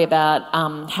story about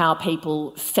how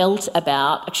people felt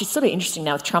about, actually it's sort of interesting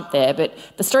now with Trump there, but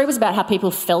the story was about how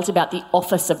people felt about the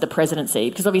office of the presidency,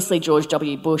 because obviously George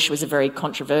W. Bush was a very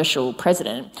controversial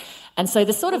president. And so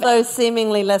the sort of... Though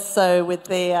seemingly less so with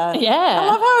the... Yeah. I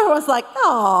love how everyone's like,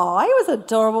 oh, he was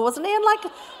adorable, wasn't he? And now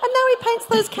he paints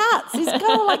those cats. He's kind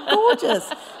of like gorgeous.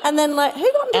 And then who got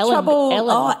into trouble?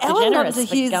 Ellen got into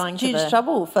DeGeneres huge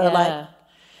trouble for what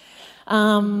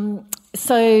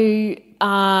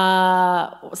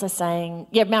was I saying?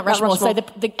 Yeah, Mount Rushmore. So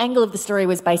the angle of the story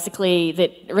was basically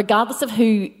that regardless of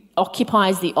who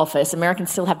occupies the office,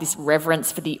 Americans still have this reverence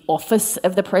for the office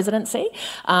of the presidency.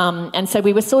 And so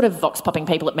we were sort of vox-popping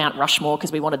people at Mount Rushmore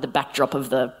because we wanted the backdrop of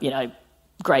the,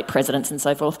 great presidents and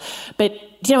so forth. But,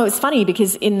 it was funny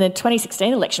because in the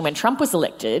 2016 election when Trump was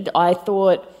elected, I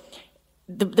thought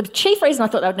the chief reason I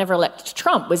thought they would never elect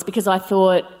Trump was because I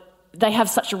thought they have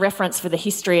such a reference for the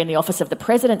history and the office of the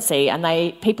presidency, and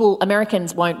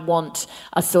Americans won't want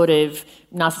a sort of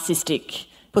narcissistic...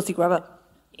 pussy grubber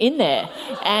in there.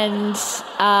 And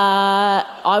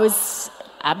I was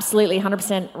absolutely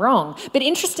 100% wrong. But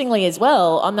interestingly as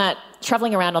well, on that,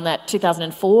 travelling around on that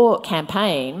 2004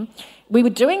 campaign, we were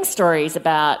doing stories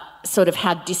about sort of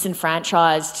how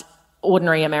disenfranchised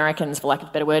ordinary Americans, for lack of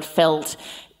a better word, felt.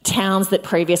 Towns that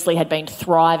previously had been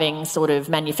thriving sort of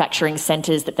manufacturing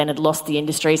centres that then had lost the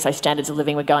industry, so standards of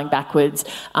living were going backwards,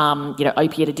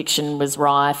 opiate addiction was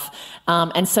rife.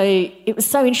 And so it was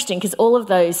so interesting because all of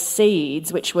those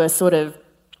seeds, which were sort of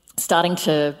starting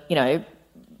to,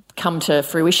 come to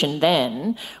fruition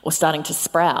then, or starting to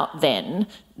sprout then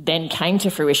came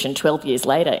to fruition 12 years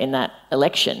later in that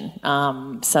election.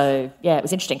 So, yeah, it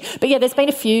was interesting. But, yeah, there's been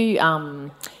a few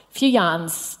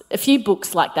yarns, a few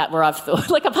books like that where I've thought,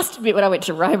 I must admit when I went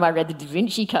to Rome I read the Da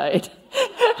Vinci Code,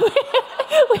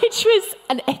 which was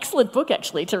an excellent book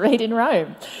actually to read in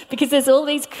Rome, because there's all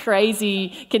these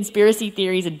crazy conspiracy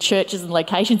theories and churches and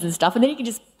locations and stuff, and then you can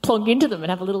just plonk into them and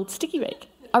have a little sticky week.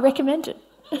 I recommend it.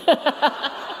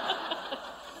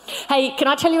 Hey, can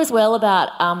I tell you as well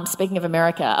about, speaking of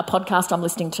America, a podcast I'm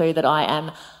listening to that I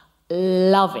am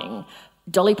loving,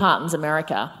 Dolly Parton's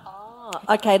America.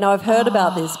 Okay, now I've heard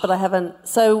about this, but I haven't.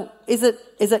 So is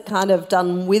it kind of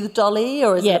done with Dolly,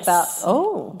 or is it about...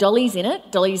 Oh. Dolly's in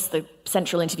it. Dolly's the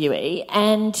central interviewee.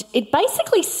 And it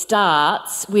basically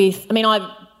starts with...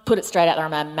 I put it straight out there,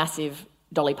 I'm a massive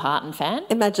Dolly Parton fan.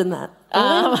 Imagine that.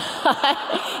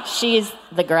 She is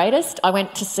the greatest. I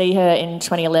went to see her in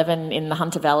 2011 in the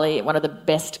Hunter Valley, one of the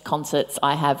best concerts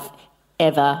I have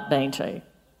ever been to.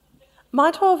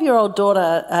 My 12-year-old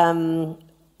daughter...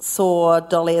 saw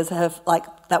Dolly as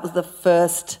that was the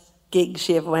first gig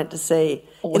she ever went to see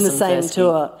in the same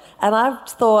tour. And I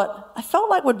felt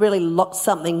like we'd really locked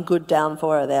something good down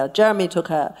for her there. Jeremy took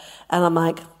her, and I'm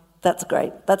like, that's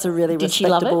great. That's a really respectable... Did she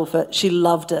love it? She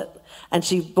loved it. And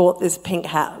she bought this pink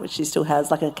hat, which she still has,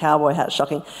 like a cowboy hat,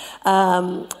 shocking.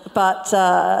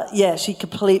 She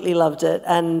completely loved it.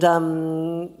 And,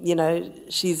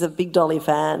 she's a big Dolly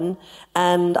fan.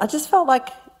 And I just felt like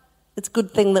it's a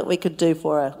good thing that we could do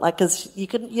for her. Because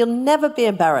you'll never be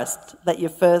embarrassed that your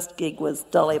first gig was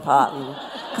Dolly Parton.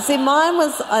 Because see, mine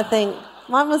was, I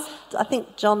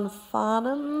think, John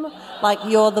Farnham,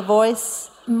 You're the Voice.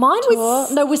 Mine tour.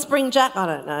 Was Whispering Jack. I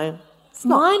don't know.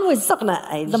 Mine was it's not going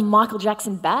to age. The Michael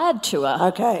Jackson Bad tour.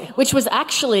 Okay. Which was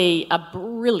actually a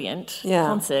brilliant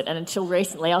concert, and until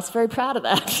recently I was very proud of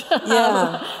that.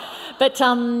 Yeah. But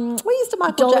we used a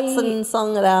Michael Jackson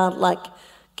song at our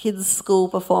kids' school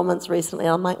performance recently.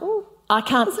 I'm like, I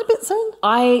can't. Is it a bit soon?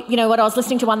 I was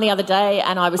listening to one the other day,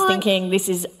 and I was thinking, this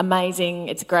is amazing.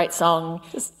 It's a great song.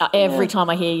 Every time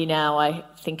I hear you now, I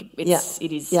think it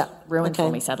is ruined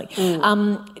for me, sadly.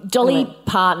 Dolly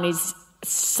Parton is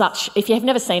such... If you've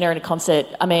never seen her in a concert,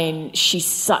 she's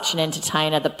such an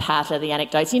entertainer, the patter, the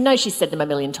anecdotes. She's said them a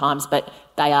million times, but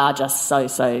they are just so,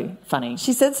 so funny.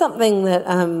 She said something that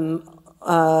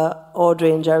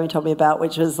Audrey and Jeremy told me about,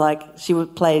 which was she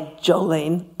would play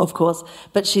Jolene, of course,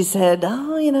 but she said,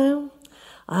 I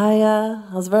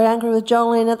was very angry with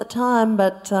Jolene at the time,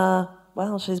 but,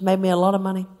 she's made me a lot of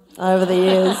money over the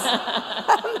years.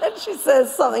 And then she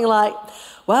says something like,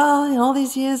 all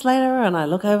these years later, and I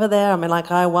look over there,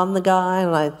 I won the guy,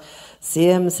 and I see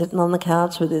him sitting on the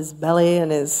couch with his belly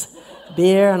and his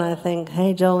beer, and I think,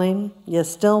 hey, Jolene, you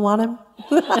still want him?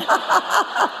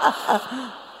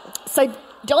 So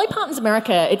Dolly Parton's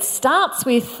America, it starts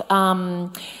with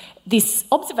this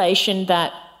observation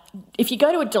that if you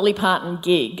go to a Dolly Parton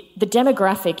gig, the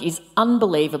demographic is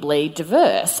unbelievably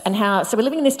diverse. And so we're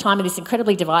living in this time of this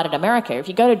incredibly divided America. If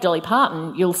you go to Dolly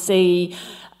Parton, you'll see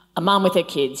a mum with her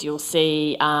kids, you'll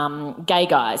see gay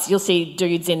guys, you'll see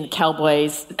dudes in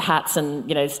cowboys hats and,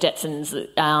 Stetsons,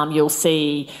 you'll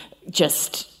see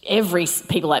just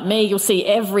people like me, you'll see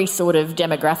every sort of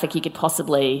demographic you could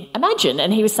possibly imagine.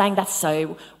 And he was saying that's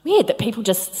so weird that people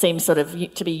just seem sort of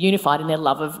to be unified in their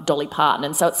love of Dolly Parton.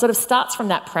 And so it sort of starts from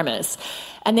that premise.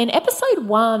 And then episode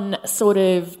 1 sort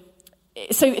of...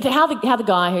 So how the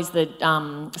guy who's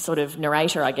the sort of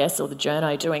narrator, I guess, or the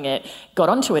journo doing it, got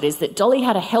onto it is that Dolly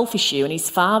had a health issue and his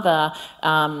father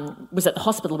was at the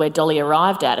hospital where Dolly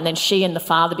arrived at, and then she and the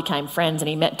father became friends and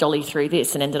he met Dolly through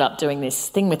this and ended up doing this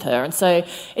thing with her. And so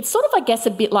it's sort of, I guess,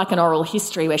 a bit like an oral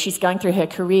history where she's going through her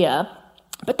career,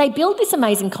 but they build this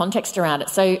amazing context around it.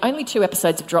 So only 2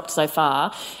 episodes have dropped so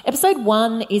far. Episode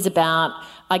 1 is about,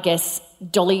 I guess,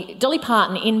 Dolly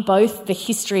Parton in both the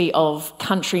history of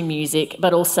country music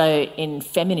but also in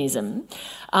feminism.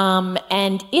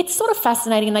 And it's sort of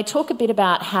fascinating, and they talk a bit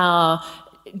about how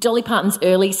Dolly Parton's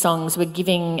early songs were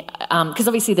giving, because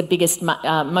obviously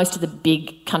most of the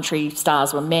big country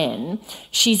stars were men,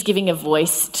 she's giving a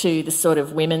voice to the sort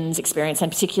of women's experience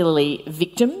and particularly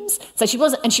victims. So she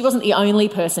wasn't the only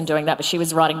person doing that, but she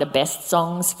was writing the best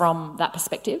songs from that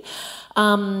perspective.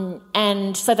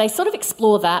 And so they sort of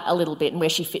explore that a little bit and where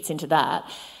she fits into that.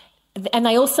 And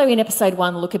they also, in episode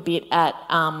 1, look a bit at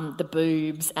the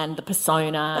boobs and the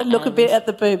persona. Look a bit at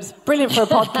the boobs. Brilliant for a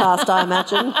podcast, I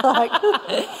imagine.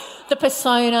 The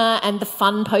persona and the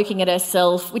fun poking at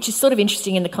herself, which is sort of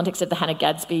interesting in the context of the Hannah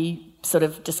Gadsby sort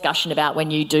of discussion about when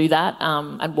you do that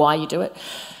and why you do it.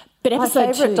 But my episode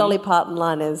favourite 2... Dolly Parton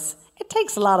line is, "It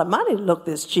takes a lot of money to look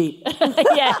this cheap."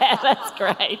 Yeah, that's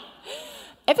great.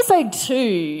 Episode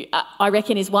 2, I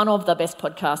reckon, is one of the best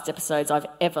podcast episodes I've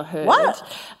ever heard. What?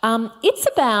 It's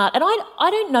about, and I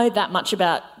don't know that much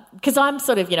about, because I'm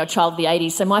sort of, a child of the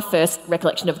 80s, so my first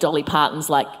recollection of Dolly Parton's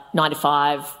like 9 to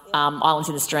 5, Islands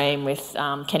in the Stream with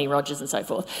Kenny Rogers and so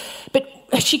forth. But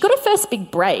she got her first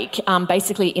big break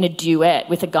basically in a duet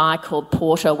with a guy called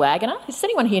Porter Wagoner. Does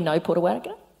anyone here know Porter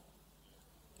Wagoner?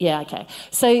 Yeah, okay.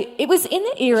 So it was in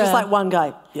the era... Just like one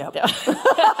guy. Yeah.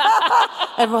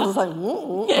 Everyone was like...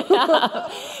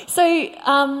 So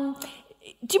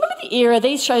do you remember the era?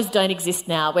 These shows don't exist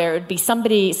now, where it would be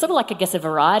somebody, sort of like, I guess, a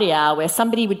variety hour, where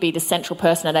somebody would be the central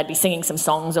person and they'd be singing some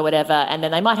songs or whatever, and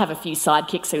then they might have a few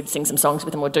sidekicks who would sing some songs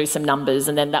with them or do some numbers,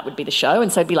 and then that would be the show.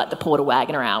 And so it'd be like the Porter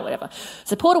Wagoner hour or whatever.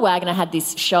 So Porter Wagoner had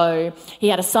this show. He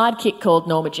had a sidekick called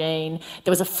Norma Jean.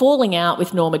 There was a falling out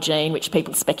with Norma Jean, which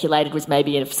people speculated was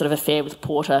maybe a sort of affair with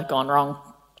Porter gone wrong.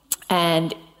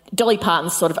 And Dolly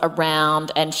Parton's sort of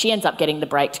around, and she ends up getting the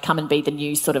break to come and be the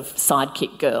new sort of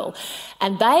sidekick girl.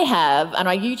 And they have, and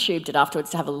I YouTubed it afterwards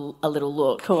to have a little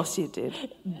look. Of course you did.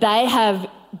 They have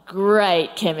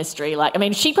great chemistry.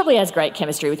 She probably has great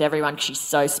chemistry with everyone because she's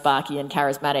so sparky and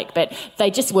charismatic, but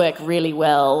they just work really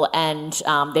well, and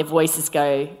their voices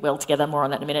go well together. More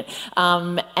on that in a minute.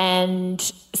 And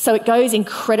so it goes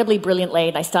incredibly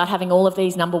brilliantly. They start having all of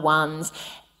these number ones.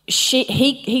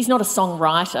 He's not a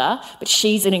songwriter, but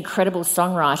she's an incredible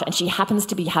songwriter, and she happens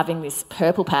to be having this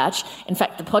purple patch. In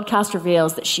fact, the podcast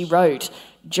reveals that she wrote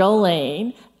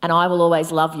Jolene and I Will Always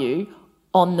Love You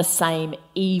on the same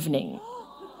evening.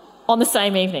 On the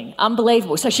same evening.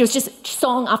 Unbelievable. So she was just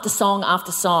song after song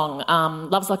after song.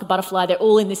 Love's Like a Butterfly, they're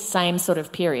all in this same sort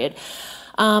of period.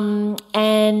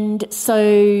 And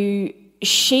so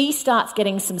she starts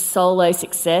getting some solo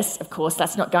success. Of course,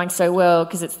 that's not going so well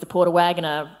because it's the Porter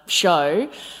Wagoner show.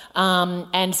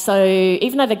 And so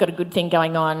even though they've got a good thing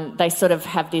going on, they sort of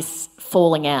have this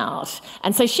falling out.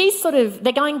 And so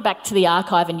they're going back to the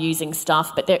archive and using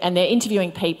stuff, but they're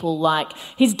interviewing people like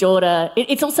his daughter.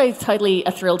 It's also totally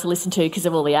a thrill to listen to because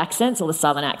of all the accents, all the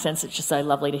southern accents. It's just so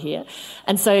lovely to hear.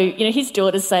 And so, his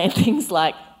daughter's saying things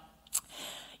like,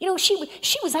 she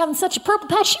was having such a purple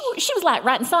patch. She was like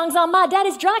writing songs on my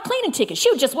daddy's dry cleaning ticket.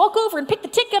 She would just walk over and pick the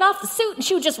ticket off the suit, and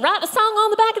she would just write a song on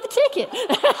the back of the ticket.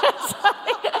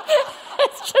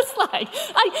 It's just like,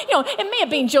 it may have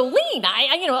been Jolene.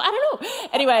 I don't know.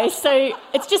 Anyway, so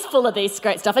it's just full of this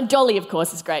great stuff. And Dolly, of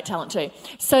course, is great talent too.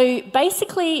 So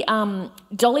basically,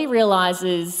 Dolly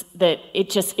realises that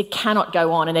it cannot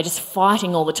go on, and they're just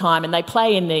fighting all the time. And they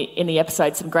play in the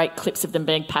episode some great clips of them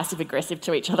being passive aggressive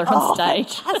to each other on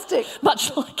stage. Fantastic.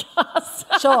 Much like us.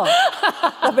 Sure.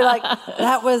 They'll be like,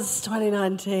 that was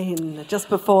 2019, just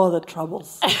before the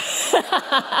Troubles.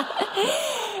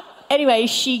 Anyway,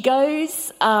 she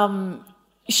goes,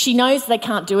 she knows they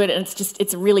can't do it, and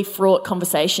it's a really fraught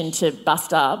conversation to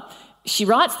bust up. she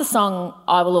writes the song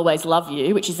I Will Always Love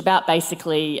You, which is about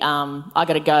basically, I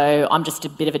got to go, I'm just a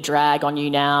bit of a drag on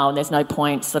you now and there's no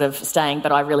point sort of staying,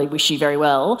 but I really wish you very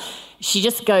well. She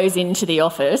just goes into the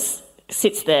office,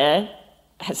 sits there,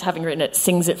 having written it,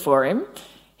 sings it for him.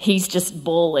 He's just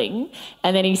bawling.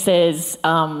 And then he says,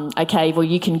 okay, well,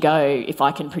 you can go if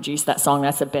I can produce that song.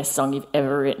 That's the best song you've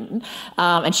ever written.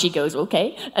 And she goes,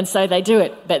 okay. And so they do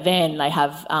it. But then they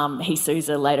have, he sues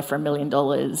her later for $1 million.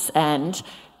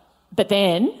 But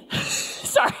then,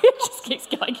 sorry, it just keeps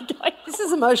going and going. This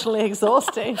is emotionally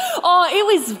exhausting.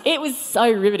 It was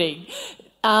so riveting.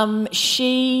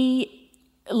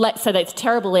 So that's a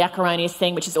terribly acrimonious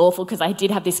thing, which is awful because they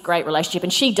did have this great relationship,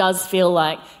 and she does feel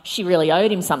like she really owed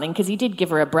him something because he did give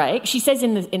her a break. She says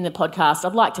in the podcast,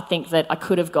 I'd like to think that I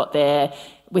could have got there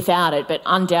without it, but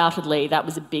undoubtedly that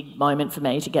was a big moment for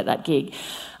me to get that gig.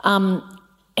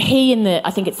 He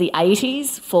I think it's the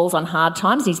 80s, falls on hard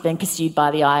times. He's been pursued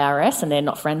by the IRS and they're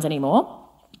not friends anymore.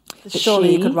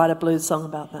 Surely you could write a blues song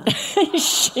about that.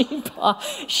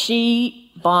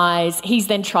 She buys... He's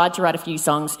then tried to write a few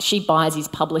songs. She buys his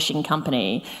publishing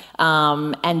company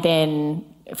and then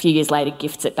a few years later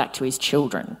gifts it back to his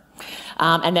children.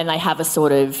 And then they have a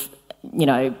sort of...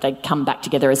 they come back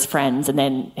together as friends, and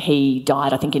then he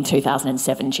died, I think, in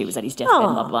 2007. She was at his deathbed,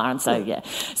 blah, blah, and so, yeah.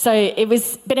 So it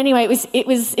was... But anyway,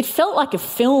 it felt like a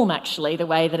film, actually, the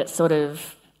way that it sort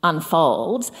of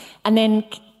unfolds. And then...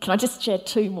 Can I just share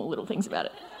 2 more little things about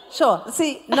it? Sure.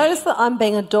 See, notice that I'm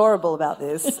being adorable about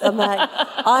this. And like,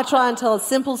 I try and tell a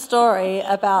simple story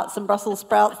about some Brussels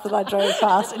sprouts that I drove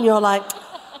past, and you're like,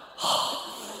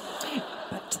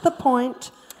 back to the point.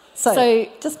 So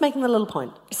just making the little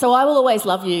point. So I Will Always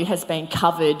Love You has been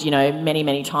covered, many,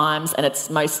 many times, and its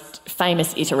most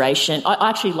famous iteration... I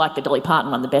actually like the Dolly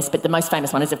Parton one the best, but the most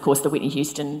famous one is, of course, the Whitney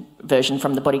Houston version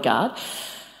from The Bodyguard.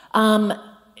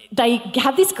 They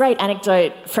have this great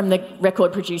anecdote from the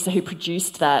record producer who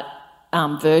produced that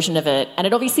version of it, and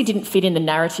it obviously didn't fit in the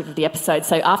narrative of the episode,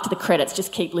 so after the credits,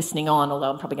 just keep listening on, although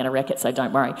I'm probably going to wreck it, so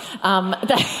don't worry.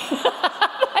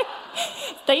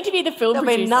 They interviewed the film producer.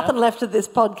 There'll be nothing left of this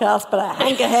podcast but a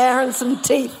hank of hair and some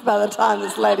teeth by the time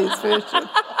this lady's finished.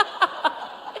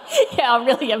 Yeah, I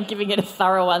really am giving it a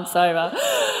thorough once-over.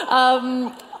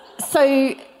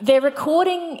 So they're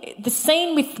recording the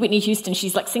scene with Whitney Houston.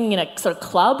 She's like singing in a sort of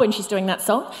club when she's doing that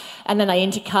song, and then they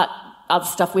intercut other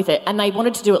stuff with it. And they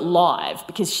wanted to do it live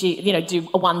because she, do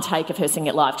a one take of her singing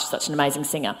it live. She's such an amazing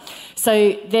singer.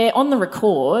 So they're on the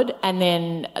record, and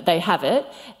then they have it.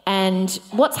 And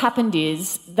what's happened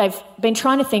is they've been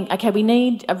trying to think, okay, we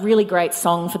need a really great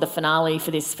song for the finale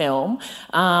for this film.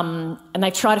 And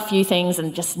they've tried a few things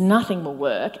and just nothing will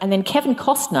work. And then Kevin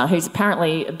Costner, who's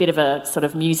apparently a bit of a sort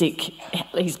of music,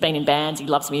 he's been in bands, he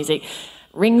loves music,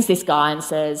 rings this guy and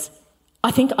says, I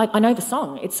think I know the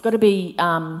song. It's got to be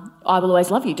I Will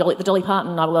Always Love You, the Dolly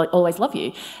Parton I Will Always Love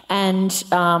You. And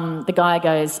the guy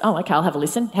goes, oh, okay, I'll have a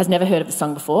listen. Has never heard of the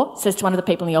song before. Says to one of the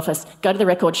people in the office, go to the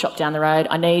record shop down the road.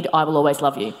 I need I Will Always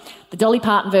Love You. The Dolly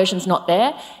Parton version's not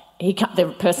there.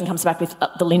 The person comes back with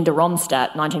the Linda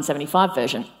Ronstadt 1975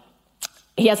 version.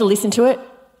 He has a listen to it.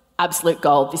 Absolute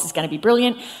gold. This is going to be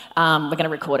brilliant. We're going to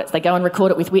record it. So they go and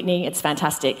record it with Whitney. It's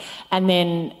fantastic. And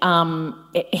then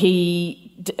he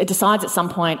decides at some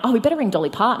point, we better ring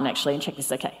Dolly Parton, actually, and check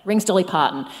this. Okay. Rings Dolly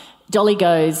Parton. Dolly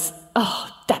goes,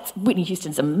 that's Whitney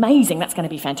Houston's amazing. That's going to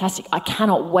be fantastic. I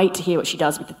cannot wait to hear what she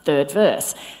does with the third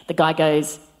verse. The guy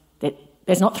goes,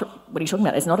 there's not... what are you talking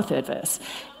about? There's not a third verse.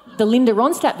 The Linda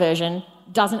Ronstadt version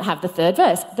doesn't have the third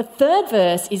verse. The third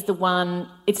verse is the one...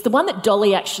 It's the one that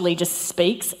Dolly actually just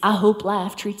speaks. I hope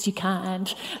life treats you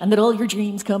kind and that all your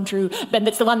dreams come true. But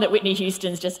it's the one that Whitney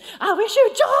Houston's just, I wish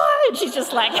you joy. And she's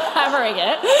just like hammering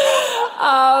it.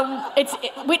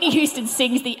 Whitney Houston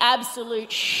sings the absolute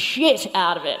shit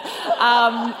out of it.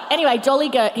 Anyway,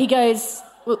 he goes,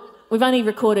 well, we've only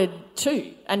recorded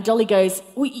 2. And Dolly goes,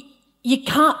 well, you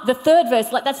can't... The third verse,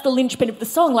 that's the linchpin of the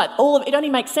song. All of it only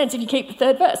makes sense if you keep the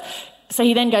third verse. So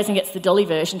he then goes and gets the Dolly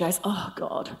version and goes, oh,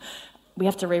 God, we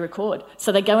have to re-record.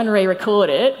 So they go and re-record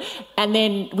it, and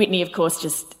then Whitney, of course,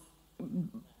 just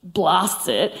blasts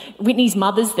it. Whitney's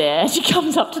mother's there. She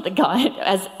comes up to the guy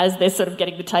as they're sort of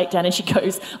getting the take down, and she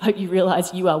goes, I hope you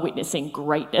realise you are witnessing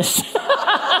greatness.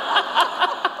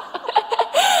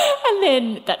 And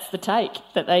then that's the take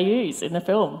that they use in the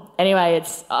film. Anyway,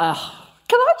 it's... Can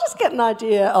I just get an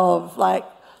idea of,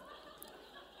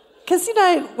 because,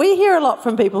 we hear a lot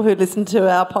from people who listen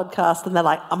to our podcast and they're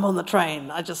like, I'm on the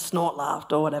train, I just snort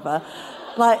laughed or whatever.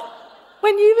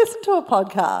 When you listen to a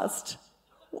podcast,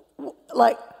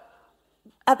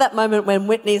 at that moment when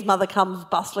Whitney's mother comes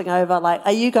bustling over,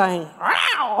 are you going,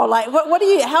 wow, wow. Like,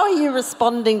 how are you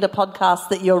responding to podcasts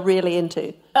that you're really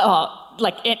into? Oh,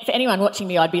 like for anyone watching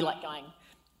me, I'd be like going,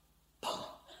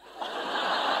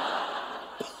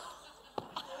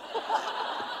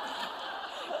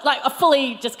 like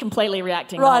fully just completely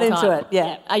reacting right the whole into time. it,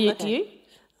 yeah. Are you? Okay. Do you?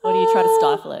 Or do you try to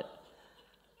stifle it?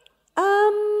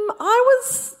 I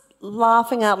was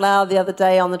laughing out loud the other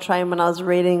day on the train when I was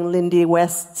reading Lindy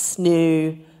West's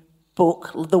new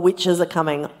book, The Witches Are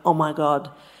Coming. Oh, my God.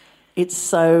 It's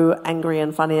so angry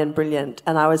and funny and brilliant.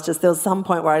 And there was some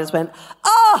point where I just went,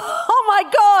 oh my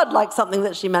God, like something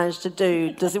that she managed to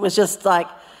do. It was just like,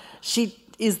 she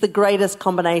is the greatest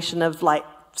combination of like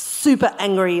super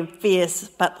angry and fierce,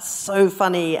 but so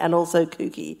funny and also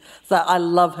kooky. So I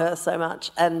love her so much.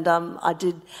 And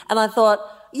I thought,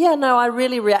 yeah, no, I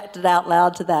really reacted out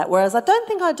loud to that. Whereas I don't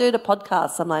think I do to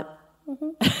podcasts. I'm like,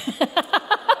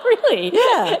 Really?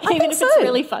 Yeah, Even if it's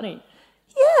really funny.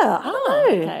 yeah, I don't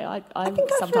know. Okay, I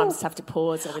sometimes have to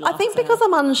pause every I think because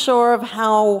I'm unsure of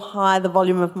how high the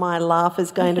volume of my laugh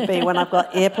is going to be when I've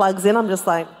got earplugs in, I'm just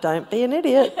like, don't be an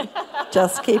idiot.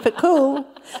 Just keep it cool.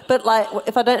 But like,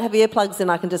 if I don't have earplugs in,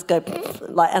 I can just go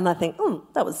like, and I think,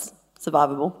 that was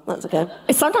survivable. That's okay.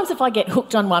 Sometimes if I get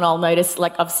hooked on one, I'll notice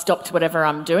like I've stopped whatever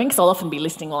I'm doing because I'll often be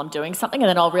listening while I'm doing something and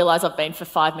then I'll realise I've been for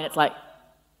 5 minutes like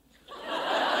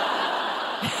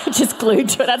just glued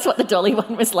to it. That's what the Dolly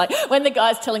one was like. When the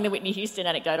guy's telling the Whitney Houston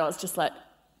anecdote, I was just like...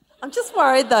 I'm just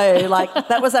worried though, like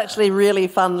that was actually really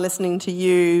fun listening to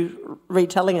you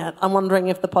retelling it. I'm wondering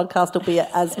if the podcast will be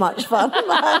as much fun.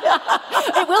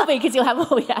 It will be because you'll have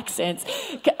all the accents.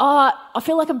 I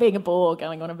feel like I'm being a bore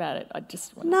going on about it.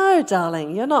 No,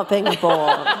 darling, you're not being a bore.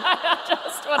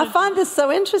 I find this so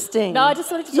interesting. No, I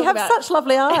just wanted to talk about... You have such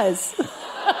lovely eyes.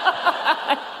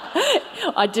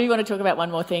 I do want to talk about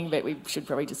one more thing, but we should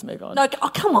probably just move on. No,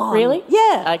 come on. Really?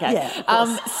 Yeah. Okay.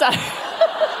 Yeah, so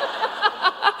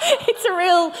it's a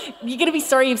real... You're going to be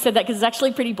sorry you've said that because it's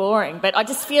actually pretty boring, but I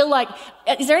just feel like...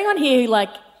 Is there anyone here who, like,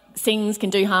 sings, can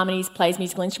do harmonies, plays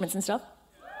musical instruments and stuff?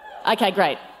 Okay,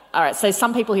 great. All right, so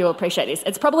some people here will appreciate this.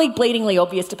 It's probably bleedingly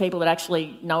obvious to people that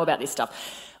actually know about this stuff.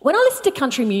 When I listen to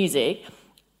country music...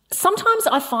 Sometimes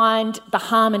I find the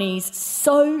harmonies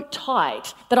so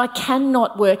tight that I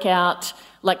cannot work out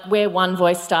like where one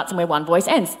voice starts and where one voice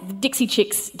ends. Dixie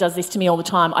Chicks does this to me all the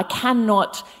time. I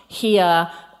cannot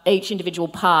hear each individual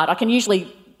part. I can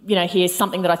usually, hear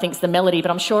something that I think is the melody,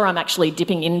 but I'm sure I'm actually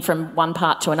dipping in from one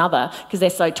part to another because they're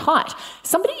so tight.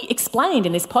 Somebody explained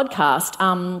in this podcast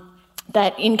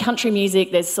that in country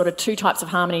music there's sort of two types of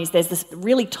harmonies. There's this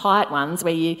really tight ones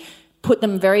where you put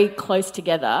them very close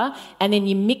together and then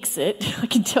you mix it. I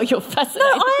can tell you're fascinated.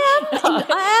 No,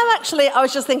 I am actually. I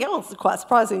was just thinking, it's quite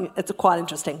surprising. It's quite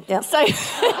interesting. Yeah. So,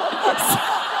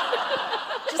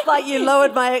 just like you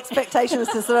lowered my expectations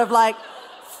to sort of like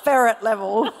ferret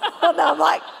level. And now I'm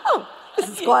like,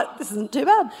 this isn't too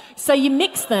bad. So you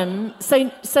mix them.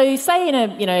 So say in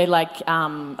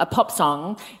a pop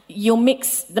song, you'll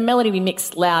mix the melody. We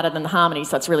mix louder than the harmony,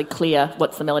 so it's really clear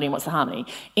what's the melody and what's the harmony.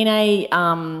 In a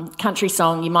country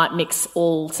song, you might mix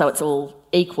all, so it's all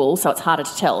equal, so it's harder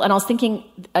to tell. And I was thinking,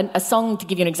 a song to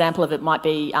give you an example of it might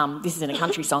be this isn't a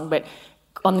country song, but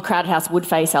on the Crowded House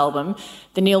Woodface album,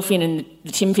 the Neil Finn and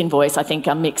the Tim Finn voice, I think,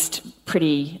 are mixed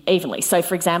pretty evenly. So,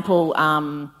 for example.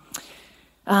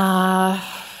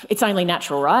 It's Only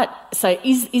Natural, right? So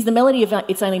is the melody of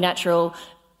It's Only Natural...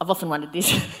 I've often wondered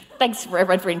this. Thanks for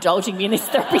everyone for indulging me in this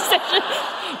therapy session.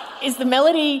 Is the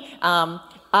melody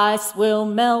ice will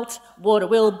melt, water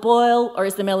will boil, or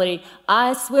is the melody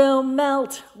ice will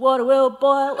melt, water will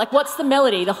boil? Like, what's the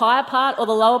melody, the higher part or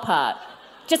the lower part?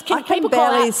 Just I can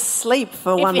barely sleep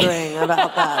for wondering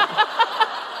about that.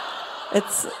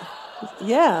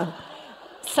 Yeah.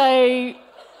 So...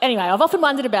 Anyway, I've often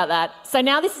wondered about that. So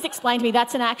now this is explained to me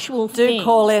that's an actual thing. Do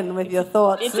call in with your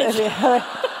thoughts. The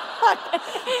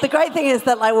great thing is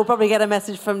that we'll probably get a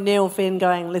message from Neil Finn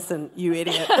going, listen, you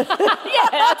idiot. Yeah,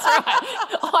 that's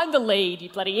right. I'm the lead, you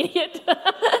bloody idiot.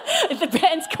 The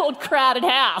band's called Crowded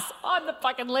House. I'm the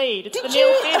fucking lead. It's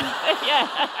Neil Finn. Yeah.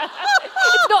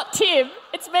 It's not Tim,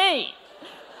 it's me.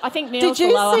 I think Neil's the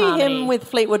lower harmony. Did you see him with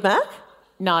Fleetwood Mac?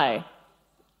 No.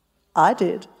 I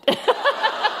did.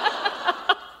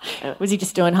 Was he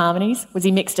just doing harmonies? Was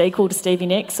he mixed equal to Stevie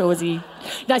Nicks, or was he...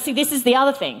 No, see, this is the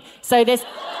other thing. So I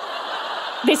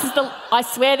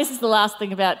swear this is the last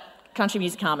thing about country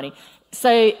music harmony.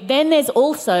 So then there's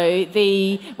also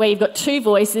where you've got two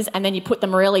voices and then you put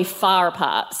them really far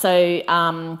apart. So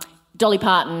Dolly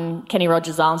Parton, Kenny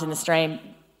Rogers, Islands in the Stream,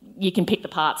 you can pick the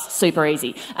parts super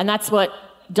easy. And that's what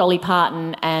Dolly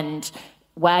Parton and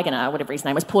Wagoner, whatever his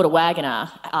name was, Porter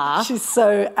Wagoner, are. She's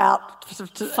so out.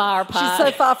 Far apart. She's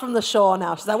so far from the shore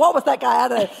now. She's like, what was that guy? I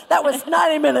don't know. That was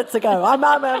 90 minutes ago. I'm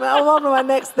on to my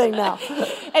next thing now.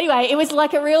 Anyway, it was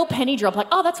like a real penny drop. Like,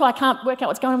 oh, that's why I can't work out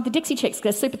what's going on with the Dixie Chicks.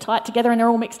 They're super tight together and they're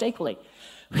all mixed equally.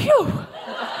 Phew.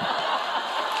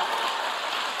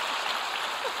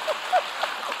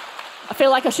 I feel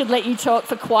like I should let you talk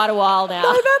for quite a while now.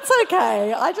 No, that's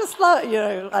okay. I just love,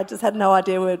 I just had no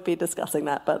idea we'd be discussing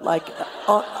that. But,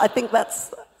 I think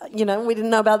that's, we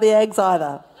didn't know about the eggs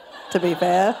either, to be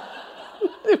fair.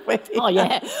 Oh,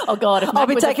 yeah. Oh, God. I'll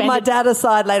be taking my dad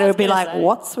aside later and be like,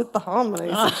 what's with the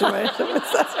harmony situation?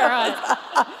 That's all right.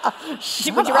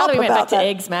 Would you rather we went back to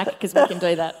eggs, Mac? Because we can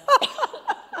do that.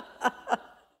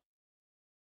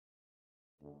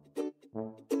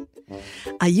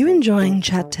 Are you enjoying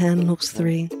Chat 10 Looks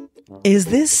 3? Is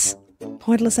this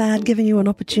pointless ad giving you an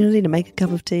opportunity to make a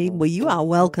cup of tea? Well, you are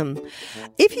welcome.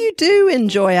 If you do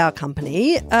enjoy our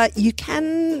company, you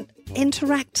can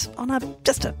interact on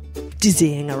just a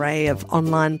dizzying array of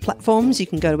online platforms. You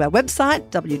can go to our website,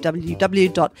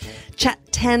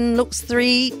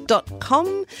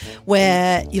 www.chat10looks3.com,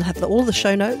 where you'll have all the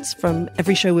show notes from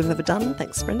every show we've ever done.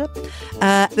 Thanks, Brenda.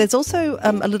 There's also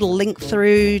a little link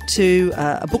through to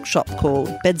a bookshop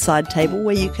called Bedside Table,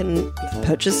 where you can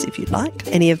purchase, if you'd like,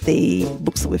 any of the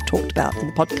books that we've talked about in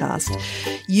the podcast.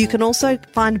 You can also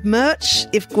find merch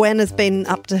if Gwen has been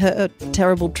up to her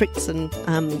terrible tricks and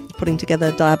putting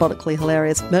together diabolically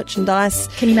hilarious merchandise.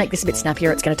 Can you make this a bit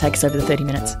snappier? It's going to take us over the 30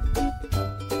 minutes.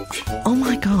 Oh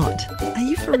my God. Are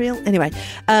you for real? Anyway,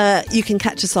 you can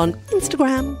catch us on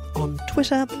Instagram, on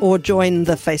Twitter, or join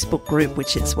the Facebook group,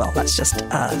 which is, well, that's just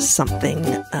something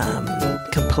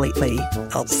completely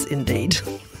else indeed.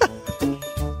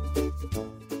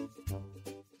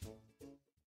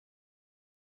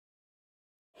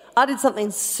 I did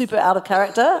something super out of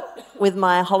character with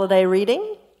my holiday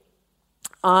reading.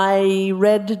 I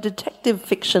read detective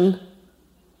fiction.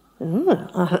 I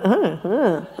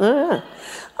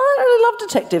really love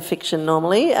detective fiction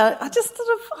normally. I just sort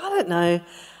of, I don't know.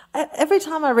 Every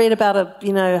time I read about a,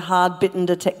 hard-bitten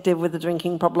detective with a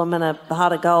drinking problem and a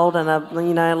heart of gold and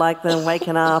like them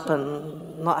waking up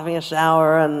and not having a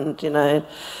shower and, I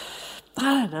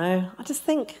don't know. I just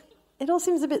think it all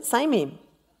seems a bit samey.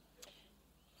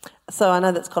 So I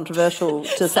know that's controversial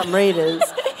to some readers.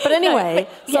 But anyway,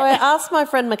 I asked my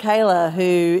friend Michaela,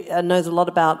 who knows a lot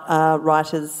about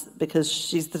writers because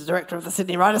she's the director of the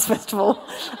Sydney Writers' Festival.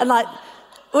 And,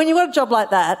 when you've got a job like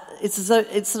that, it's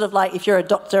sort of like if you're a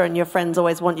doctor and your friends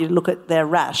always want you to look at their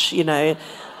rash, They're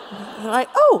like,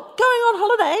 oh, going on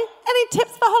holiday? Any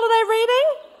tips for holiday reading?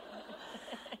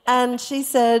 And she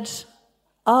said,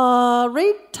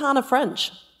 read Tana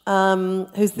French.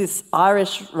 Who's this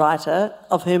Irish writer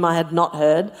of whom I had not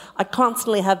heard. I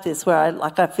constantly have this where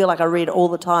I feel like I read all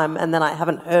the time and then I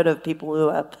haven't heard of people who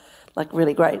are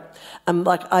really great.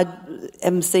 I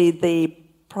emceed the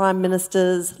Prime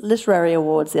Minister's Literary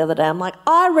Awards the other day. I'm like,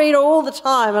 I read all the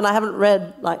time and I haven't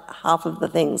read half of the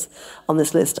things on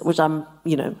this list, which I'm,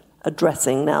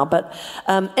 addressing now. But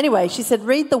anyway, she said,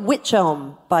 read The Witch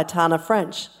Elm by Tana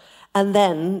French. And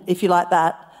then, if you like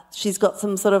that, she's got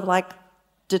some sort of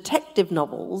detective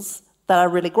novels that are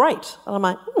really great. And I'm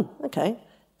like, okay,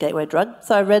 gateway drug.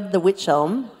 So I read The Witch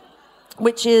Elm,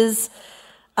 which is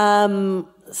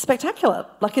spectacular.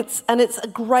 It's a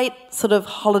great sort of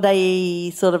holiday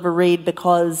sort of a read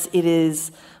because it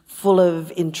is full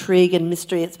of intrigue and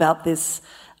mystery. It's about this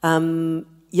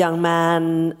young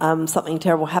man, something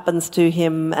terrible happens to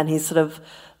him and he's sort of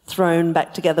thrown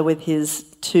back together with his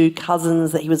two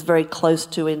cousins that he was very close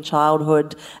to in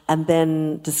childhood and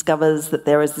then discovers that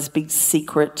there is this big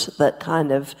secret that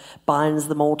kind of binds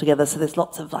them all together. So there's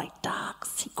lots of dark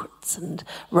secrets and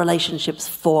relationships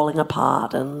falling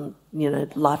apart and,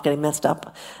 life getting messed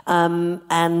up.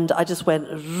 And I just went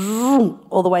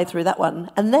all the way through that one.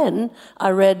 And then I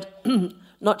read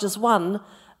not just one,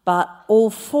 but all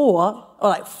four,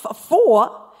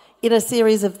 four in a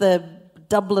series of the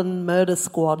Dublin Murder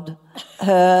Squad,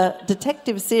 her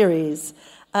detective series.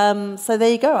 So there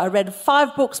you go. I read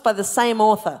 5 books by the same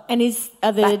author. And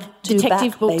are the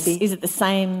detective books, baby. Is it the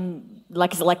same,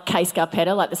 is it like Kay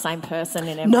Scarpetta, the same person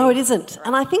in every... No, it isn't.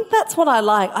 And I think that's what I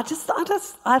like. I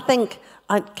think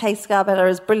Kay Scarpetta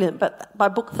is brilliant, but by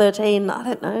book 13, I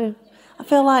don't know. I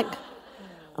feel like...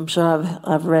 I'm sure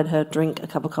I've read her drink a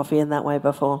cup of coffee in that way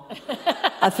before.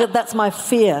 I feel that's my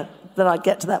fear, that I'd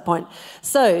get to that point.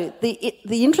 So the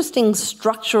interesting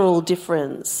structural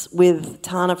difference with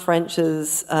Tana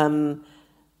French's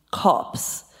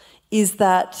Cops is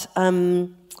that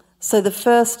so the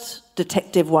first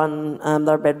detective one that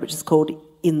I read, which is called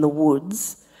In the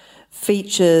Woods,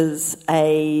 features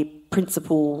a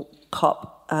principal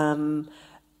cop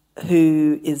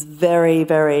who is very,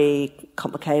 very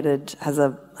complicated, has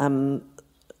a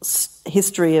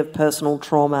history of personal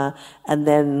trauma, and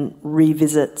then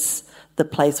revisits the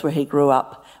place where he grew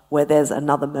up, where there's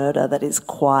another murder that is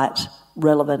quite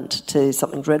relevant to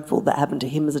something dreadful that happened to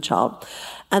him as a child.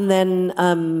 And then,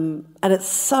 and it's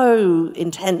so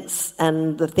intense,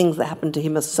 and the things that happen to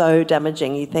him are so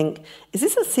damaging. You think, is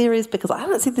this a series? Because I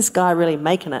don't see this guy really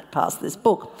making it past this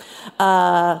book.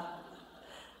 And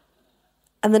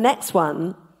the next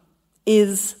one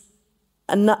is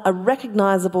a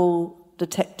recognisable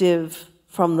detective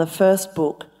from the first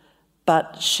book,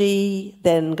 but she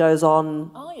then goes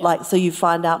on, so you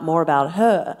find out more about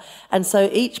her. And so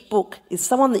each book is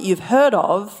someone that you've heard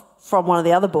of from one of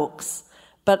the other books.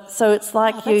 But so it's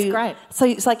like that's great. So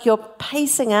it's like you're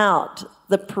pacing out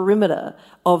the perimeter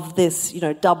of this,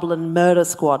 Dublin murder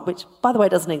squad, which, by the way,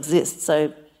 doesn't exist.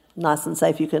 So nice and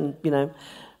safe, you can,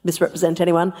 misrepresent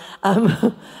anyone.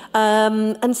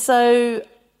 And so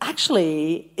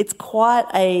actually it's quite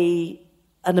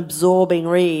an absorbing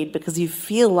read, because you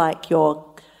feel like you're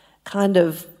kind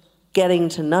of getting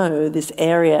to know this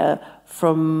area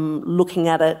from looking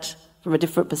at it from a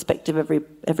different perspective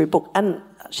every book. And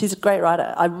she's a great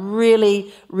writer. I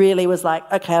really, really was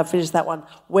like, okay, I've finished that one.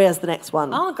 Where's the next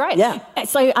one? Oh, great. Yeah.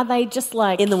 So are they just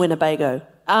like... In the Winnebago.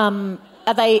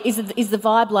 Is the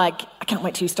vibe like, I can't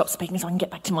wait till you stop speaking so I can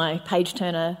get back to my page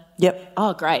turner? Yep.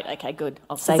 Oh, great. Okay, good.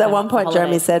 I'll save So them at one point for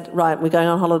Jeremy holidays. said, right, we're going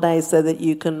on holidays so that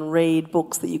you can read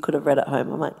books that you could have read at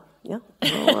home. I'm like, yeah.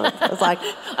 I was like...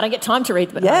 I don't get time to read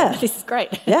them at Yeah. home. This is great.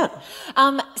 Yeah.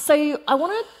 So I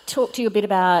want to talk to you a bit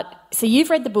about... So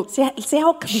you've read the book... See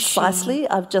how concisely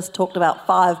I've just talked about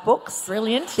 5 books?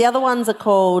 Brilliant. The other ones are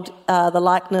called The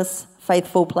Likeness,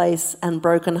 Faithful Place and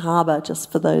Broken Harbour,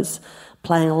 just for those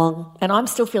playing along. And I'm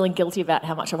still feeling guilty about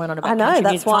how much I went on about I know, country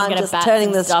that's music, why so I'm gonna just bat turning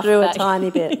some the stuff screw back. a tiny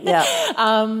bit. Yeah.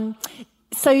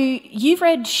 So you've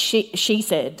read She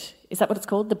Said... Is that what it's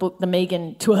called? The book, the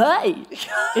Megan Tuhey.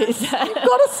 You've got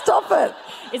to stop it.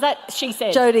 Is that She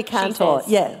Said? Jodie Cantor,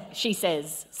 She said.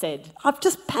 I've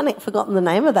just panicked, forgotten the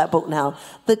name of that book now.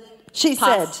 Past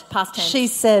tense. She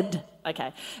said.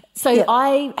 Okay. So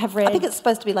I have read... I think it's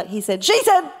supposed to be like he said, she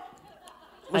said,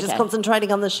 which is Okay.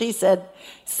 concentrating on the she said.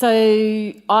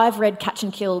 So I've read Catch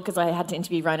and Kill because I had to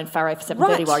interview Ronan Farrow for 7:30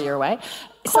 Right. while you're away.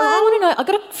 So I want to know, I've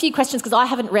got a few questions because I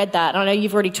haven't read that. And I know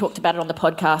you've already talked about it on the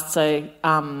podcast, so...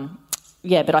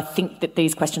 but I think that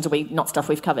these questions will be not stuff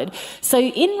we've covered. So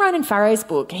in Ronan Farrow's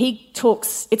book, he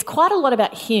talks, it's quite a lot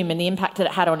about him and the impact that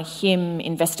it had on him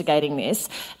investigating this.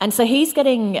 And so he's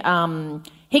getting,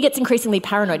 he gets increasingly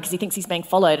paranoid because he thinks he's being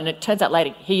followed, and it turns out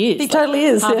later he is. He totally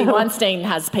is, Harvey yeah. Weinstein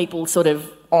has people sort of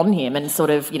on him and sort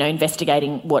of,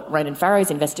 investigating what Ronan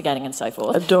Farrow's investigating and so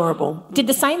forth. Adorable. Did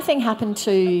the same thing happen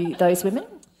to those women?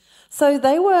 So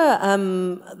they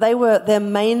were, their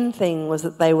main thing was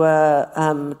that they were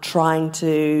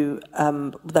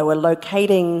they were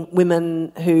locating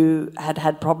women who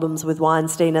had problems with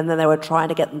Weinstein, and then they were trying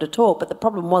to get them to talk. But the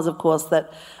problem was, of course,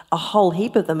 that a whole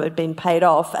heap of them had been paid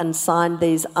off and signed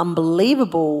these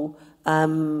unbelievable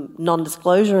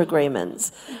non-disclosure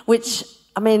agreements, which...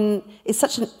 I mean, it's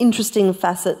such an interesting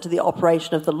facet to the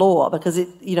operation of the law, because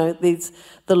the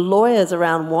lawyers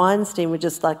around Weinstein were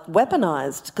just like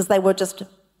weaponized because they were just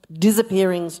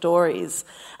disappearing stories,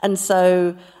 and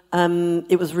so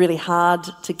it was really hard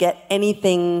to get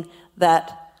anything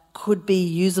that could be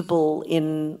usable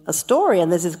in a story.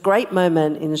 And there's this great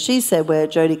moment in She Said where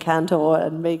Jodie Cantor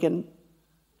and Megan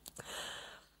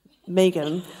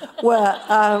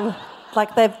were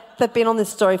they've been on this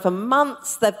story for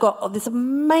months. They've got this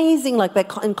amazing, they're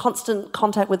in constant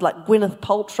contact with Gwyneth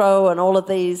Paltrow and all of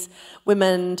these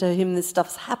women to whom this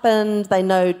stuff's happened. They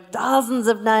know dozens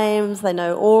of names. They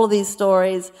know all of these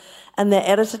stories. And their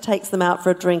editor takes them out for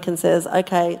a drink and says,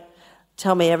 okay,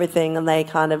 tell me everything. And they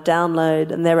kind of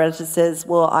download. And their editor says,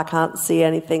 well, I can't see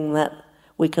anything that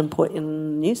we can put in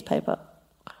the newspaper.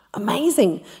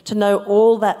 Amazing to know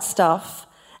all that stuff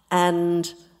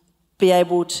and be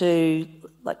able to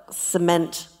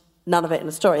cement none of it in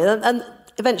a story. And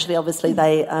eventually, obviously,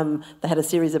 they had a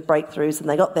series of breakthroughs and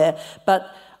they got there.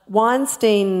 But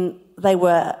Weinstein, they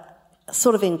were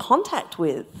sort of in contact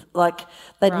with.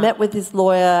 They'd met with his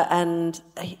lawyer, and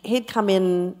he'd come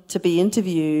in to be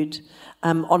interviewed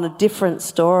on a different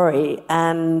story.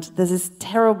 And there's this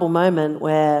terrible moment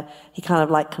where he kind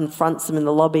of confronts him in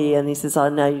the lobby, and he says, I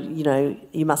know,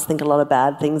 you must think a lot of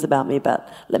bad things about me,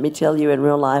 but let me tell you, in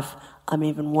real life, I'm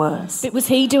even worse. But was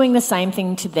he doing the same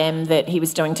thing to them that he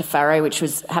was doing to Farrow, which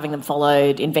was having them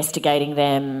followed, investigating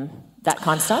them, that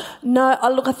kind of stuff? No,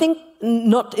 look, I think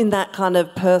not in that kind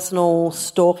of personal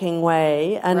stalking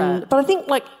way. And But I think,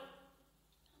 like,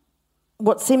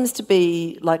 what seems to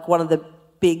be, like, one of the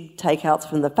big takeouts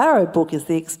from the Farrow book is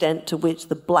the extent to which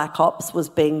the black ops was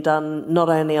being done not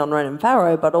only on Ronan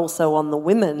Farrow but also on the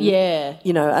women. Yeah.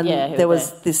 You know, and there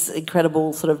was this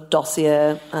incredible sort of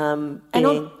dossier and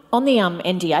on the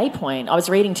NDA point, I was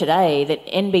reading today that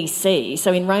NBC,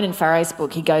 so in Ronan Farrow's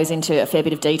book, he goes into a fair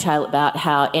bit of detail about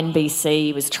how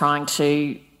NBC was trying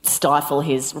to stifle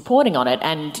his reporting on it,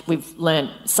 and we've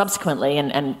learned subsequently,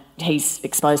 and he's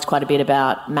exposed quite a bit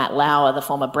about Matt Lauer, the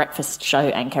former breakfast show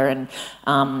anchor, and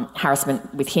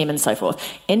harassment with him and so forth.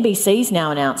 NBC's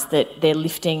now announced that they're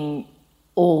lifting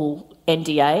all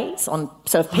NDAs on.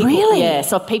 So if people,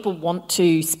 so if people want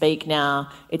to speak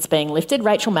now, it's being lifted.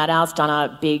 Rachel Maddow's done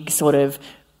a big sort of.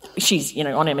 She's, you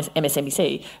know, on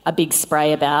MSNBC, a big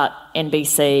spray about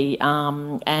NBC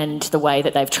and the way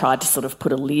that they've tried to sort of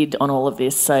put a lid on all of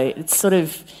this. So it's sort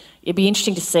of, it'd be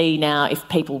interesting to see now if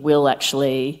people will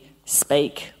actually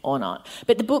speak or not.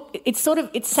 But the book, it sounds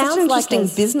like it's an interesting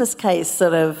business case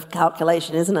sort of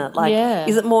calculation, isn't it? Like,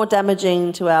 is it more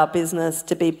damaging to our business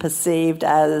to be perceived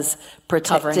as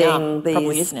protecting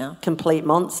these complete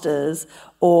monsters,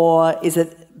 or is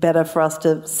it better for us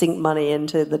to sink money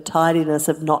into the tidiness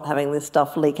of not having this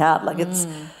stuff leak out? Like,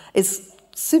 it's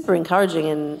super encouraging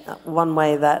in one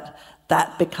way that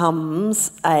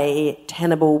becomes a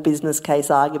tenable business case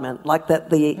argument, like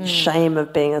that the shame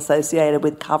of being associated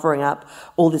with covering up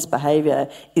all this behaviour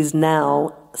is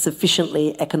now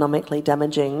sufficiently economically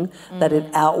damaging that it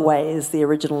outweighs the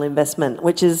original investment,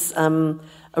 which is a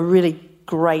really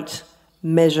great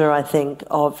measure, I think,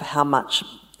 of how much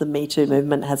the Me Too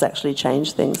movement has actually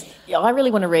changed things. Yeah, I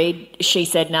really want to read She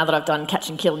Said now that I've done Catch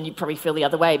and Kill, and you probably feel the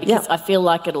other way, because I feel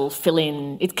like it'll fill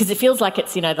in, because it feels like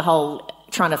it's, you know, the whole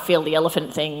trying to feel the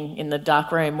elephant thing in the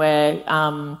dark room where,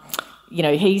 you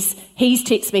know, he's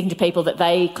speaking to people that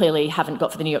they clearly haven't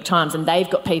got for the New York Times, and they've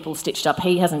got people stitched up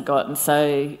he hasn't got, and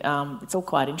so it's all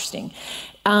quite interesting.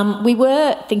 We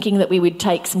were thinking that we would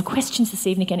take some questions this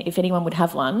evening, and if anyone would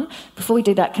have one. Before we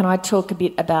do that, can I talk a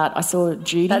bit about, I saw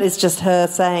Judy. That is just her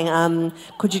saying,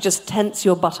 could you just tense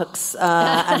your buttocks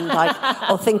and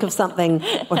or think of something,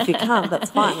 or if you can't,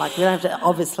 that's fine. Like, we don't have to,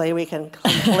 obviously we can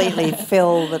completely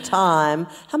fill the time.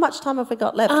 How much time have we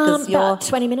got left? About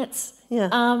 20 minutes. Yeah,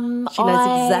 she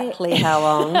knows exactly how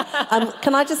long.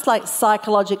 Can I just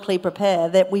psychologically prepare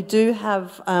that we do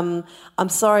have? I'm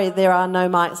sorry, there are no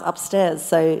mics upstairs,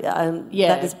 so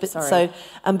that is sorry. So.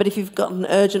 But if you've got an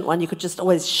urgent one, you could just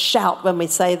always shout when we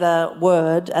say the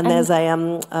word. And there's a.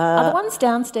 Are the ones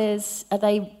downstairs? Are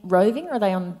they roving or are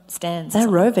they on stands? They're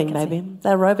roving, maybe.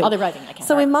 They're roving. Oh, they're roving. Okay.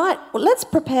 So we might. Well, let's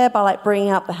prepare by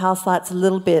bringing up the house lights a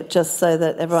little bit, just so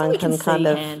that everyone can kind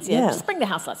of. Hands, Just bring the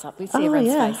house lights up. We see everyone's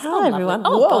face. Hi, everyone.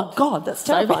 Oh, God, that's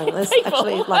terrifying. There's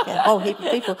actually like a whole heap of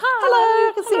people. Hello,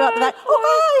 I can see you at the back.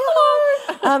 Oh,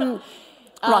 hi, hello.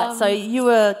 Right, so you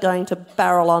were going to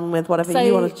barrel on with whatever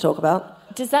you wanted to talk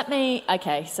about. Does that mean...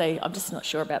 Okay, so I'm just not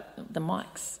sure about the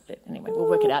mics, but anyway, we'll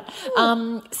work it out.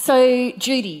 So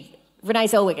Judy, Renee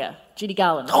Zellweger, Judy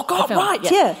Garland. Oh, God, right,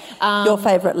 yeah. Your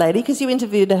favourite lady, because you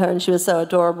interviewed her and she was so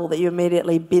adorable that you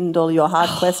immediately binned all your hard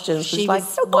questions. She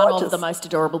was so one of the most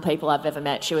adorable people I've ever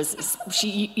met.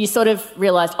 You sort of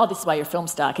realised, this is why you're a film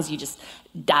star, because you're just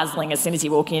dazzling as soon as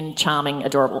you walk in, charming,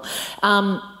 adorable.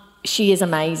 She is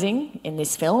amazing in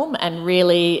this film, and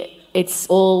really it's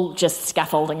all just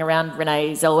scaffolding around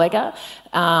Renee Zellweger.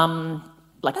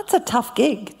 That's a tough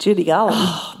gig, Judy Garland.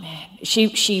 Oh, man.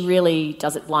 She really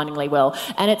does it blindingly well.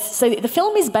 And the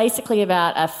film is basically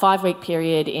about a 5-week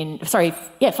period in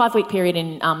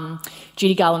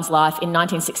Judy Garland's life in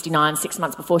 1969, 6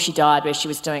 months before she died, where she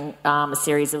was doing a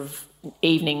series of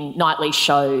nightly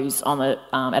shows at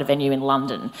a venue in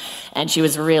London. And she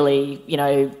was really,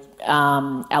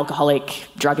 alcoholic,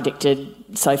 drug addicted,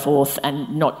 so forth,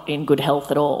 and not in good health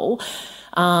at all.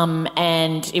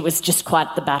 And it was just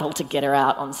quite the battle to get her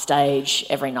out on stage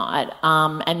every night.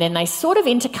 And then they sort of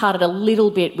intercut it a little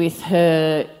bit with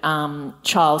her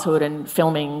childhood and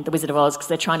filming The Wizard of Oz, because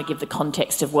they're trying to give the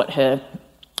context of what her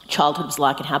childhood was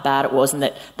like and how bad it was, and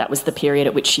that was the period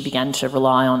at which she began to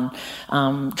rely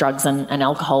on drugs and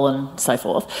alcohol and so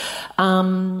forth.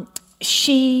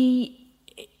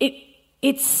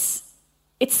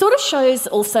 It sort of shows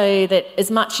also that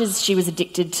as much as she was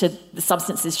addicted to the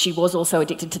substances, she was also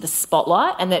addicted to the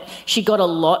spotlight, and that she got a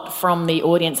lot from the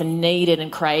audience and needed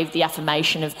and craved the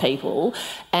affirmation of people.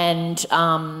 And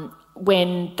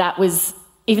when that was,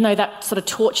 even though that sort of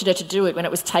tortured her to do it, when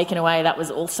it was taken away, that was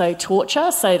also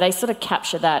torture. So they sort of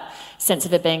capture that sense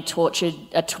of her being tortured,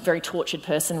 a very tortured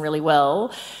person, really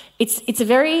well. It's a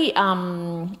very...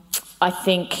 I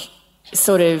think,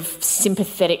 sort of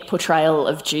sympathetic portrayal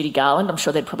of Judy Garland. I'm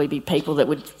sure there'd probably be people that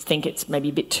would think it's maybe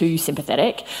a bit too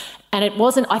sympathetic. And it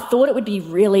wasn't. I thought it would be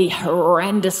really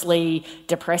horrendously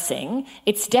depressing.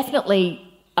 It's definitely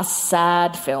a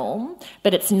sad film,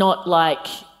 but it's not like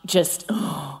just,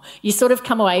 you sort of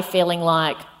come away feeling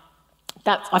like,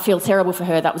 that I feel terrible for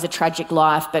her, that was a tragic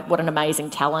life, but what an amazing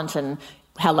talent and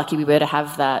how lucky we were to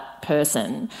have that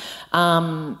person.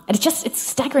 And it's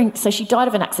staggering. So she died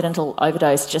of an accidental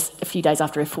overdose just a few days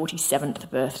after her 47th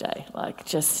birthday.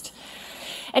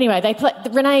 Anyway,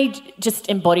 Renee just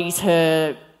embodies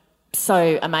her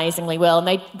so amazingly well,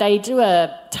 and they do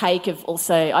a take of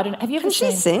also, I don't know, have you ever seen...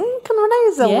 Can she sing? Can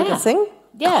Renee Zellweger sing?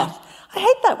 Yeah. God, I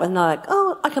hate that when they're like,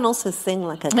 I can also sing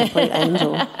like a complete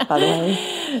angel, by the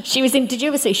way. She was in, did you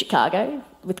ever see Chicago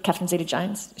with Catherine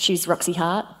Zeta-Jones? She's Roxy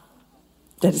Hart.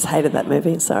 I just hated that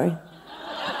movie, sorry.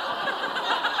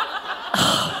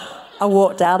 I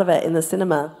walked out of it in the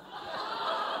cinema.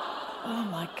 Oh,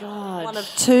 my God. One of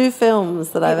 2 films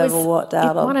that I've ever walked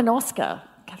out of. It won an Oscar,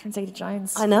 Catherine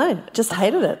Zeta-Jones. I know, just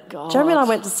hated it. God. Jeremy and I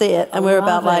went to see it, and we were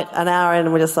about love it. an hour in,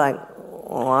 and we're just like,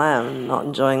 I am not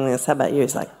enjoying this. How about you?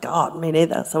 He's like, God, me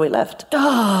neither. So we left. The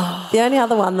only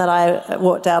other one that I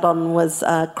walked out on was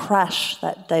Crash,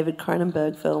 that David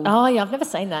Cronenberg film. Oh, yeah, I've never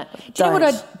seen that. Do you know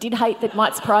what I did hate that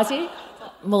might surprise you?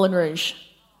 Moulin Rouge.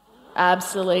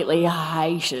 Absolutely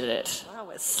hated it. Oh,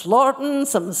 we're slaughtering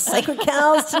some sacred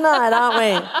cows tonight, aren't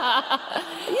we?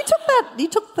 You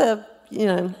took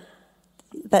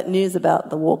that news about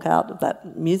the walkout of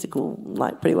that musical,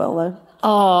 pretty well, though.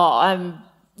 Oh, I'm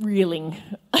reeling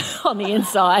on the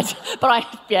inside. But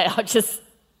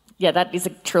that is a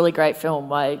truly great film.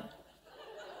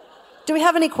 Do we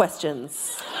have any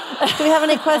questions? Do we have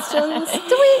any questions?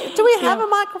 Do we have a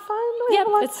microphone?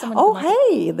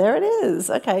 Hey, there it is.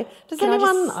 Okay. Does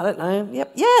anyone... I don't know.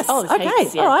 Yep. Yes. Oh, okay.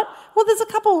 heaps, yeah. All right. Well, there's a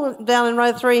couple down in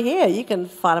row 3 here. You can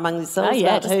fight among yourselves. Oh,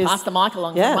 yeah, about just pass the mic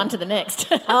along from one to the next.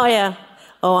 Oh, yeah.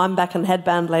 Oh, I'm back in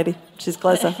headband, lady. She's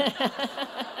closer.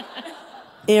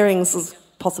 Earrings is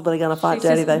possibly going to fight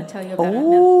Dirty, though.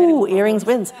 Oh, Earrings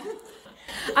wins.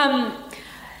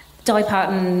 Dolly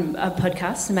Parton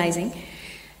podcast, amazing.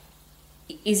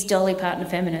 Is Dolly Parton a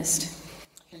feminist?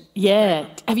 Yeah.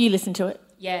 Have you listened to it?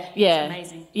 Yeah. Yeah. It's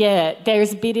amazing. Yeah.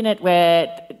 There's a bit in it where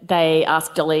they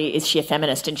ask Dolly, is she a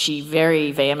feminist? And she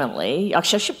very vehemently...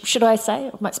 Should I say?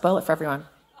 I might spoil it for everyone.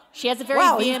 She has a very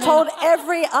vehement... You've told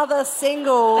every other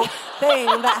single thing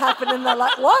that happened in the...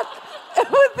 what?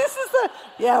 This is the...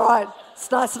 Yeah, right. It's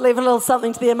nice to leave a little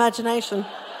something to the imagination.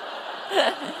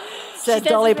 Said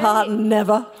Dolly Parton,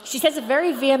 never. She says a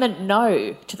very vehement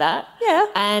no to that. Yeah.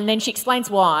 And then she explains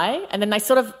why, and then they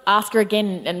sort of ask her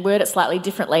again and word it slightly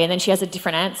differently, and then she has a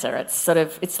different answer.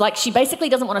 It's like she basically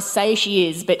doesn't want to say she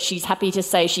is, but she's happy to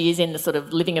say she is in the sort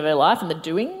of living of her life and the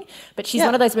doing. But she's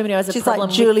one of those women who has a problem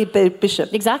with... She's like Julie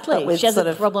Bishop. Exactly. She has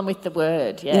a problem with the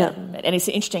word, yeah. And it's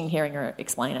interesting hearing her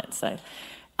explain it. So,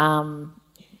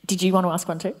 did you want to ask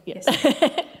one too? Yes.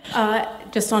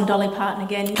 Just on Dolly Parton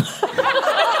again.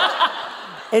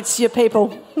 It's your people.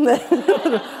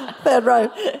 Third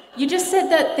row. You just said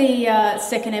that the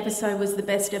second episode was the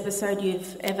best episode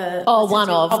you've ever one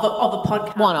of a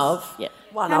podcast. One of, yeah.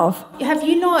 Have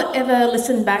you not ever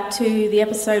listened back to the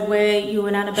episode where you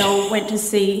and Annabelle went to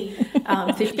see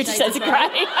 50 Shades of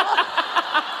Grey?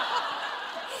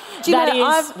 That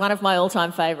is one of my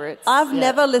all-time favourites. I've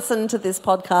never listened to this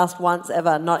podcast once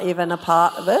ever, not even a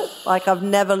part of it. I've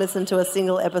never listened to a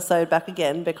single episode back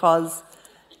again because...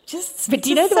 But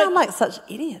do you know sound like such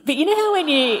idiots? But you know how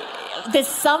there's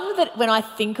some that when I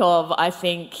think of, make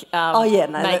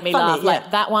me laugh. Yeah.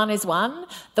 That one is one.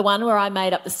 The one where I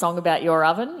made up the song about your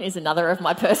oven is another of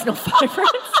my personal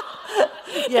favourites.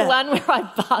 The one where I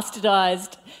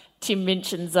bastardised Tim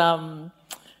Minchin's When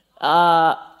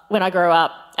I Grow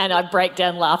Up, and I break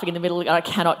down laughing in the middle and I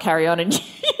cannot carry on, and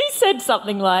you said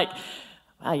something like,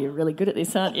 wow, you're really good at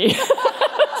this, aren't you?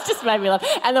 Just made me laugh.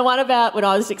 And the one about when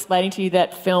I was explaining to you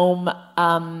that film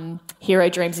Hero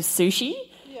Dreams of Sushi,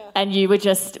 and you were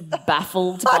just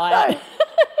baffled by it.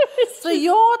 So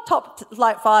your top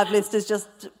 5 list is just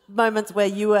moments where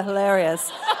you were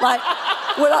hilarious. You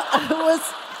were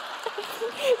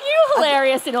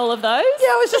hilarious in all of those.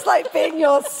 Yeah, it was just being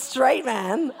your straight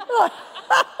man.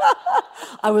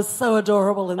 I was so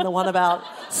adorable in the one about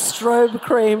strobe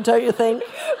cream, don't you think?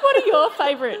 What are your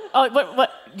favourite? Oh,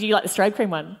 what do you like the strobe cream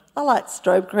one? I like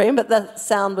strobe cream, but the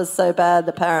sound was so bad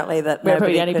apparently that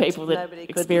nobody could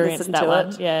experienced that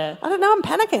one. Yeah. I don't know. I'm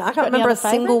panicking. I can't remember a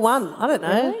single one. I don't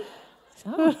know. Really?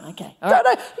 Oh, okay. All right.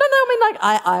 No.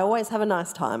 I always have a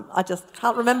nice time. I just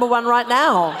can't remember one right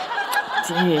now.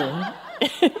 Dear.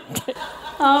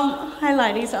 Hi,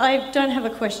 ladies. I don't have a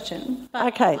question. But,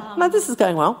 Okay. No, this is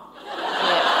going well.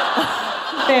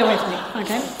 bear with me,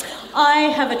 okay?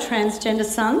 I have a transgender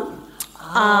son,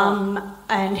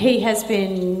 and he has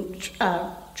been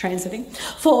transiting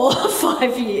for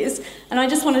 5 years. And I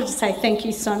just wanted to say thank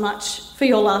you so much for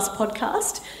your last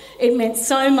podcast. It meant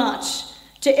so much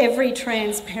to every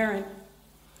trans parent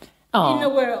in the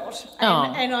world.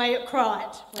 And I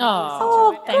cried.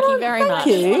 Thank you very much.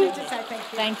 Thank you. I wanted to say thank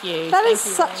you. Thank you. That is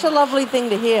such a lovely thing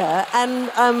to hear.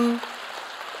 And,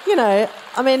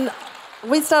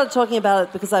 we started talking about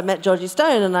it because I met Georgie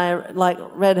Stone and I,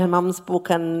 read her mum's book,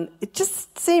 and it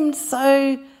just seemed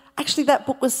so... Actually, that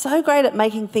book was so great at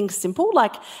making things simple,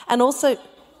 and also...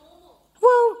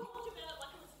 Well,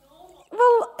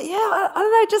 yeah, I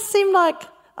don't know, it just seemed like,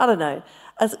 I don't know,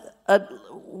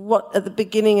 what at the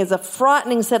beginning is a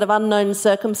frightening set of unknown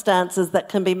circumstances that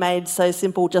can be made so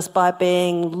simple just by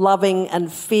being loving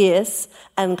and fierce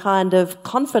and kind of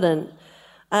confident.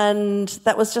 And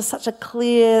that was just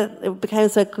it became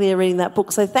so clear reading that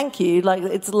book. So thank you.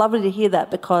 It's lovely to hear that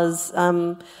because,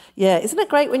 isn't it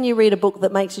great when you read a book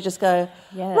that makes you just go,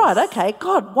 yes. Right, okay,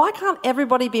 God, why can't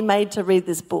everybody be made to read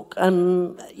this book?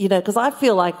 Because I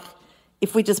feel like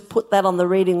if we just put that on the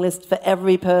reading list for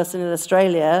every person in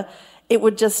Australia, it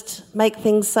would just make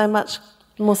things so much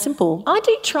more simple. I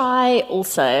do try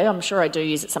also, I'm sure I do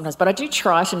use it sometimes, but I do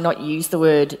try to not use the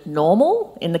word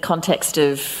normal in the context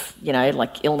of,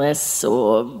 illness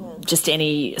or just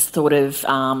any sort of,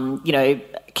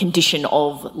 condition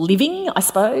of living, I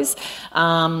suppose,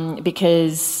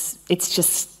 because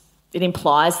it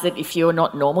implies that if you're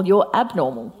not normal, you're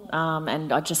abnormal.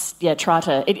 And I just, try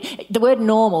to... the word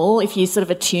normal, if you sort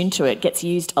of attune to it, gets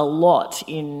used a lot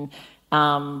in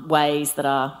ways that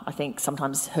are, I think,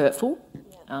 sometimes hurtful.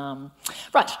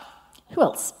 Right, who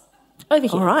else? Over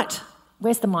here. All right.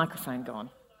 Where's the microphone gone?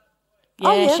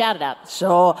 Yeah, shout it out.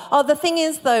 Sure. Oh, the thing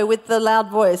is, though, with the loud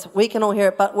voice, we can all hear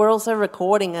it, but we're also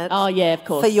recording it. Oh, yeah, of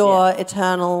course. For your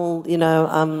eternal,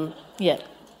 Yeah.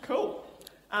 Cool.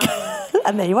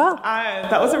 And there you are.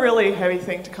 That was a really heavy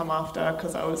thing to come after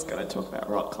because I was going to talk about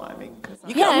rock climbing.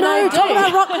 Talk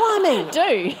about rock climbing.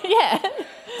 Yeah.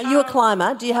 Are you a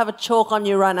climber? Do you have a chalk on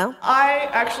you right now? I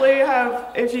actually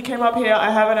have, if you came up here,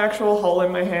 I have an actual hole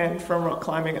in my hand from rock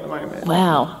climbing at the moment.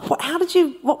 Wow.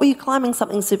 What were you climbing?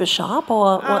 Something super sharp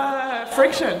or what?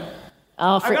 Friction.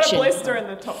 Oh, friction. I got a blister and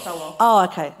the top fell off. Oh,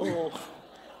 okay.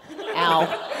 Ow.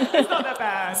 It's not that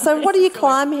bad. So what do you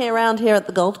climb around here at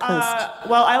the Gold Coast?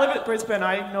 Well, I live at Brisbane.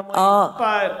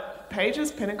 But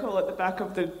Page's Pinnacle at the back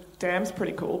of the dam's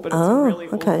pretty cool, but it's a really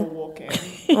awful walk in.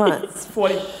 Right. It's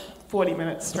 40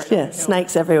 minutes straight up the hill.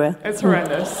 Snakes everywhere. It's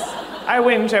horrendous. I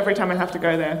whinge every time I have to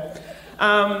go there.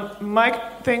 My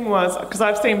thing was, because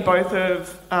I've seen both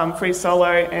of Free Solo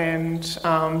and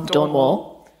Dawn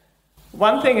Wall.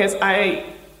 One thing is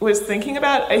I was thinking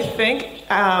about, I think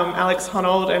Alex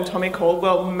Honnold and Tommy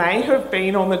Caldwell may have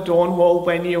been on the Dawn Wall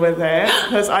when you were there,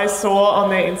 because I saw on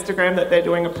their Instagram that they're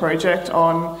doing a project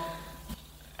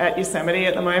at Yosemite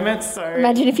at the moment. So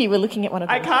imagine if you were looking at one of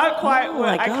them. I can't quite. Oh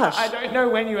my gosh. I don't know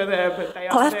when you were there, but they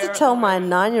are. I'll have to tell my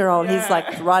 9-year-old. Yeah.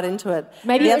 He's right into it.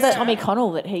 Maybe it was Tommy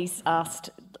Connell that he's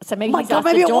asked. So maybe he's asked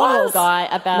maybe the Dawn Wall guy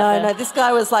about. No, this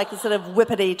guy was like a sort of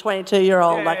whippety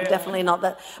 22-year-old, definitely not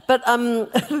that. But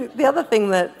the other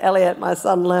thing that Elliot, my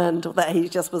son, learned that he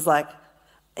just was like,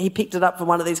 he picked it up from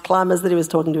one of these climbers that he was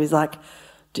talking to. He's like,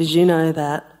 "Did you know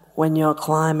that when you're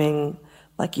climbing,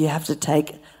 you have to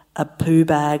take a poo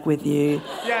bag with you?"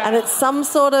 Yeah. And it's some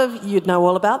sort of, you'd know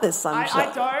all about this, son. I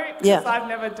don't, because I've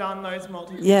never done those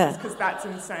multi-uses, because that's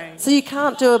insane. So you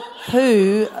can't do a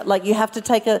poo, you have to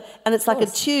take and it's like a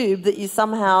tube that you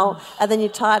somehow, and then you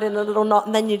tie it in a little knot,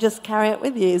 and then you just carry it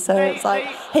with you. So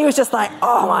he was just like,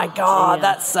 oh my God,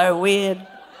 that's so weird.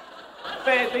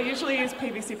 They usually use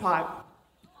PVC pipe.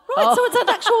 Right, so it's an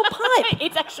actual pipe.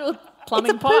 It's actual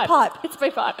plumbing It's a poo pipe. It's a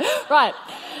poo pipe. Right.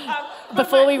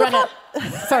 Before we run out.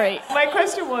 Sorry. My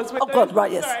question was... God,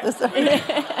 right, yes. Sorry.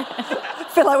 I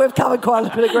feel like we've covered quite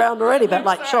a bit of ground already,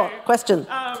 but sure, question.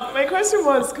 My question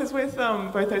was, because with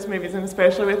both those movies, and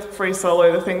especially with Free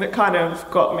Solo, the thing that kind of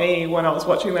got me when I was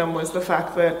watching them was the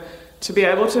fact that to be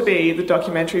able to be the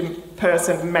documentary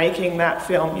person making that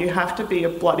film, you have to be a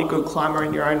bloody good climber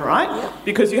in your own right,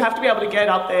 because you have to be able to get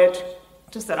up there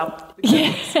to set up the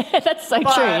cameras. Yeah, that's so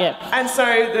true, yeah. And so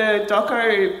the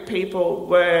doco people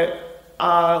were...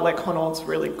 Honnold's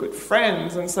really good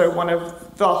friends, and so one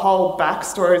of the whole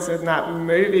backstories in that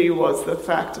movie was the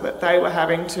fact that they were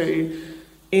having to,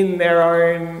 in their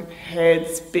own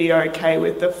heads, be okay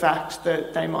with the fact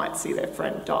that they might see their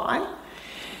friend die.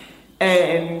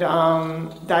 and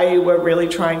they were really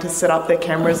trying to set up their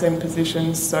cameras in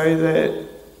positions so that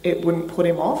it wouldn't put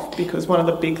him off, because one of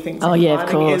the big things in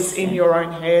climbing is in your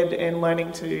own head and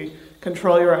learning to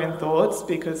control your own thoughts,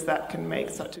 because that can make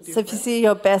such a difference. So if you see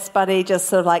your best buddy just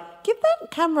sort of like, give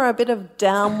that camera a bit of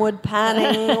downward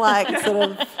panning, like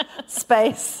sort of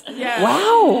space. Yeah.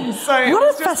 Wow. So what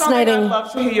it's a just fascinating... something I'd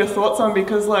love to hear your thoughts on,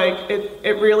 because like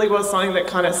it really was something that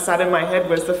kind of sat in my head,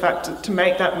 was the fact to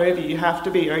make that movie you have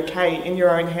to be okay in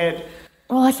your own head.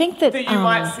 Well, I think that you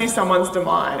might see someone's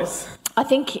demise. I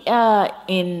think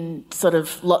in sort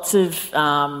of lots of,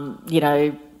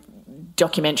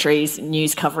 documentaries,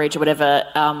 news coverage or whatever,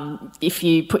 if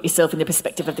you put yourself in the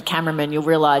perspective of the cameraman, you'll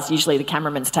realise usually the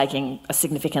cameraman's taking a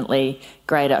significantly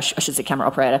greater, I should say camera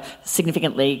operator,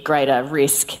 significantly greater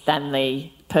risk than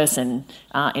the person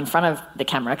in front of the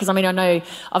camera. Because, I mean, I know I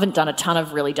haven't done a ton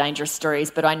of really dangerous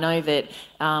stories, but I know that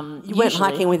you went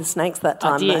hiking with snakes that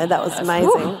time, though. That was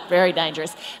amazing. Very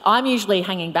dangerous. I'm usually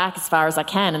hanging back as far as I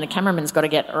can, and the cameraman's got to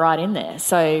get right in there.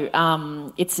 So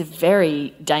it's a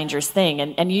very dangerous thing.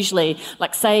 And usually,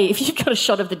 like, say, if you've got a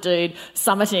shot of the dude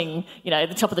summiting,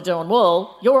 the top of the Dawn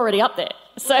Wall, you're already up there.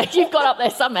 So you've got up there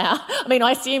somehow. I mean,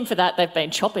 I assume for that they've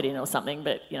been choppered in or something,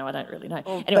 but, I don't really know.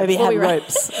 Or anyway, maybe have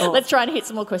ropes. Let's try and hit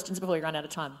some more questions before we run out of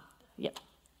time. Yep.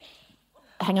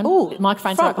 Hang on. Ooh,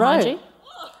 microphone's right behind you.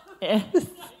 Yeah.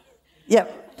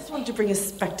 Yep. I just wanted to bring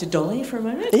us back to Dolly for a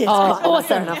moment. Yes,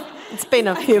 awesome. It's been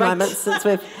a few moments since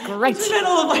we've... Great. It's been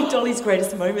all of my Dolly's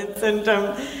greatest moments, and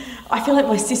I feel like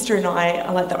my sister and I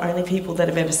are like the only people that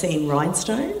have ever seen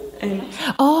Rhinestone. And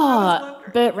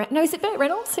is it Burt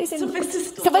Reynolds? Who's in Sylvester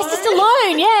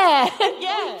Stallone, yeah.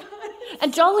 Yeah.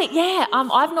 And Dolly, yeah.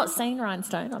 I've not seen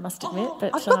Rhinestone, I must admit.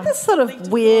 But I've got this sort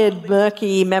of weird,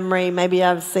 murky memory. Maybe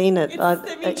I've seen it. It's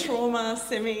semi-trauma,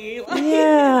 semi...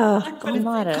 Yeah. I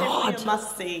might have. God.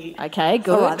 Must-see. Okay,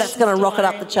 good. All right, that's going to rocket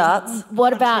up the charts.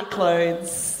 What about...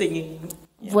 clothes, singing...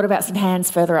 Yeah. What about some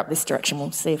hands further up this direction?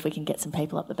 We'll see if we can get some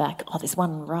people up the back. Oh, there's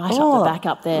one right up the back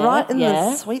up there. Right in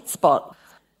the sweet spot.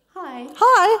 Hi.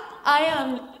 Hi.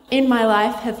 I, in my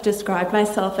life, have described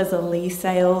myself as a Lee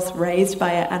Sales raised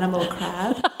by an animal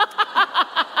crab.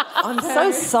 I'm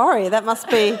so sorry. That must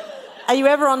be... Are you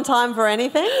ever on time for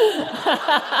anything?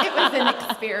 It was an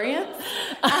experience.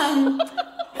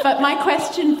 But my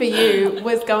question for you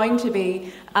was going to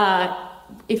be,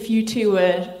 if you two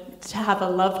were to have a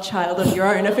love child of your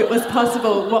own, if it was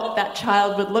possible, what that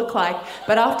child would look like.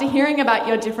 But after hearing about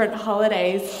your different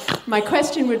holidays, my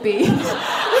question would be,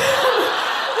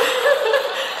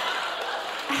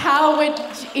 how would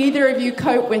either of you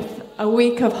cope with a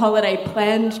week of holiday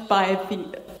planned by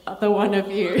the other one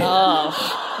of you?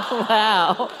 Oh,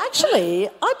 wow. Actually,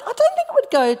 I don't think it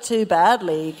would go too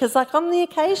badly, because, like, on the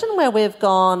occasion where we've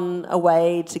gone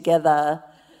away together,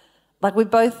 like, we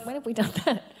both... When have we done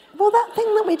that? Well, that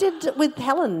thing that we did with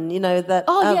Helen, that...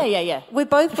 Oh, yeah. We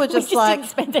both were just like... didn't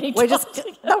spend any time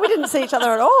together. No, we didn't see each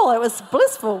other at all. It was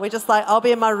blissful. We just like, I'll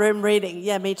be in my room reading.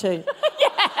 Yeah, me too.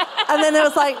 Yeah. And then it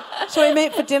was like, shall we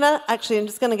meet for dinner? Actually, I'm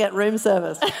just going to get room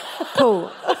service.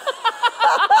 Cool.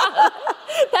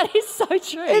 That is so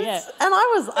true, yeah. And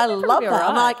I love that. Right.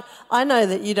 I'm like, I know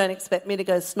that you don't expect me to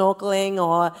go snorkeling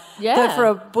or go for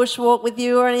a bushwalk with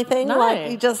you or anything. No. Like,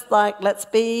 you just like, let's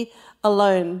be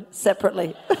alone separately.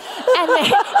 And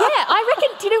I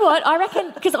reckon, do you know what? I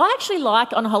reckon, because I actually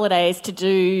like on holidays to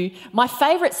do, my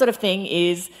favourite sort of thing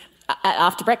is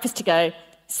after breakfast to go,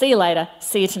 see you later,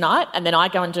 see you tonight, and then I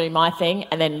go and do my thing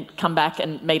and then come back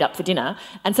and meet up for dinner.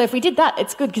 And so if we did that,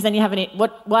 it's good, because then you have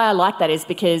why I like that is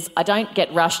because I don't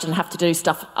get rushed and have to do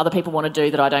stuff other people want to do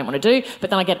that I don't want to do,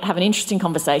 but then I have an interesting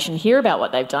conversation, hear about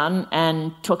what they've done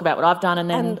and talk about what I've done, and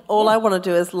then... And all I want to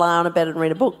do is lie on a bed and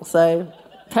read a book, so...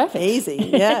 Perfect. Easy,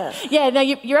 yeah. Yeah, no,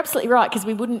 you're absolutely right, because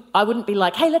I wouldn't be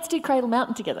like, hey, let's do Cradle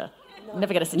Mountain together. I'm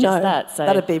never going to suggest that. So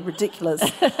that'd be ridiculous.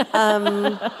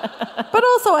 But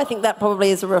also I think that probably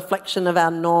is a reflection of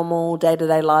our normal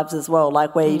day-to-day lives as well,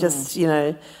 like where you just, you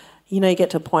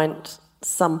get to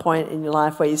some point in your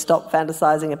life where you stop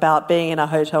fantasising about being in a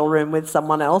hotel room with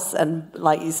someone else and,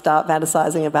 like, you start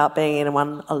fantasising about being in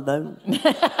one alone.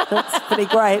 That's pretty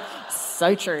great.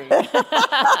 So true.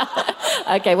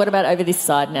 Okay, what about over this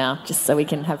side now, just so we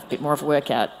can have a bit more of a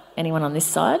workout? Anyone on this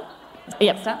side?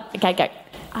 Yep. Okay, go.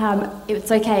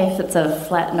 It's okay if it's a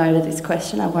flat no to this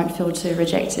question. I won't feel too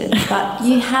rejected. But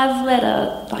you have let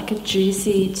a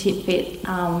juicy tidbit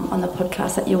on the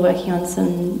podcast that you're working on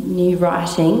some new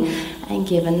writing, and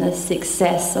given the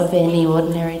success of Any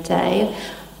Ordinary Day,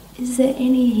 is there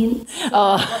any hints?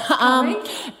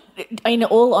 In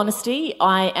all honesty,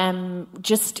 I am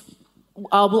just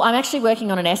Well, I'm actually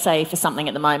working on an essay for something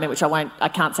at the moment, which I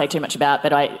can't say too much about,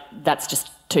 but that's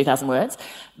just 2,000 words.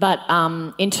 But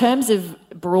in terms of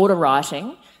broader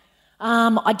writing,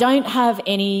 I don't have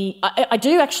any... I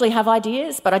do actually have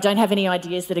ideas, but I don't have any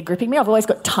ideas that are gripping me. I've always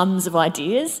got tons of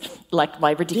ideas, like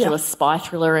my ridiculous spy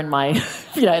thriller and my,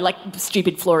 like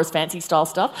stupid Flora's Fancy style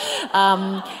stuff.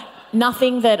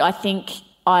 Nothing that I think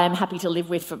I am happy to live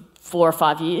with for 4 or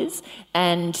 5 years,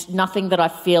 and nothing that I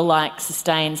feel like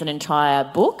sustains an entire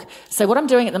book. So what I'm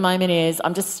doing at the moment is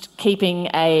I'm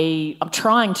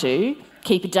trying to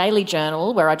keep a daily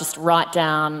journal where I just write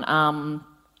down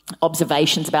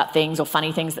observations about things or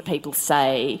funny things that people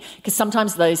say, because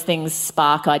sometimes those things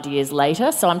spark ideas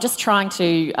later. So I'm just trying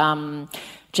to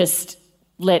just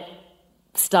let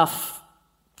stuff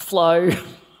flow.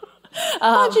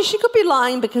 She could be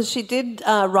lying, because she did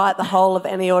write the whole of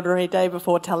Any Ordinary Day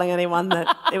before telling anyone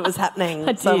that it was happening.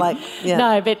 I did.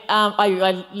 No, but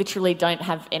I literally don't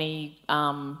have any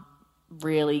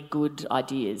really good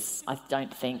ideas, I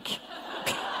don't think.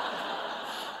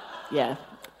 Yeah.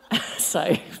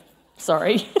 So,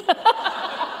 sorry.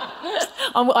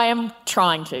 I am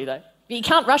trying to, though. You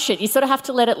can't rush it. You sort of have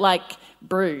to let it,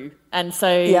 brew. And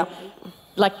so,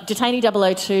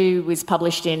 Detainee 002 was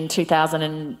published in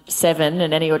 2007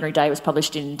 and Any Ordinary Day was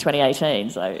published in 2018,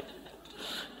 so...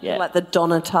 Yeah. Like the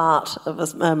Donna Tartt of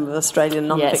Australian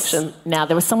non-fiction. Yes. Now,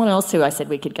 there was someone else who I said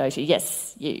we could go to.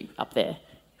 Yes, you, up there,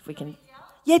 if we can...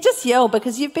 Yeah, just yell,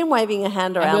 because you've been waving your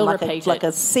hand around like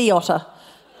a sea otter.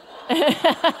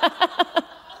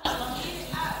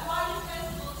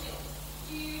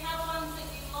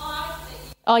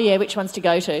 Oh, yeah, which ones to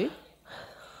go to?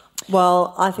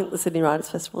 Well, I think the Sydney Writers'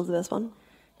 Festival is the best one.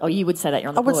 Oh, you would say that, you're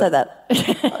on the board. I would say that,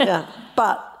 yeah.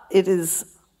 But it is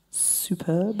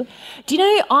superb. Do you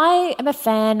know, I am a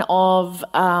fan of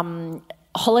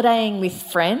holidaying with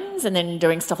friends and then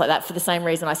doing stuff like that for the same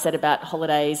reason I said about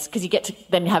holidays, because you get to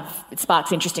then it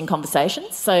sparks interesting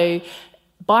conversations. So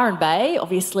Byron Bay,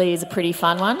 obviously, is a pretty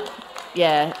fun one.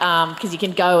 Yeah, because you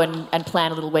can go and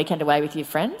plan a little weekend away with your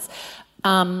friends.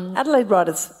 Adelaide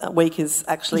Writers Week is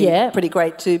actually pretty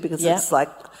great too, because it's like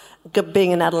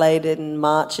being in Adelaide in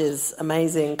March is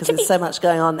amazing because there's so much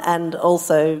going on, and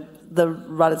also the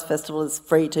Writers' Festival is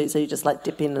free too, so you just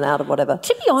dip in and out of whatever.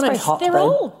 To be honest,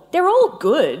 they're all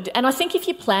good, and I think if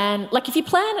you plan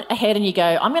ahead and you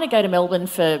go, I'm going to go to Melbourne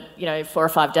for 4 or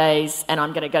 5 days, and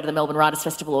I'm going to go to the Melbourne Writers'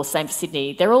 Festival, or same for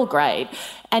Sydney, they're all great.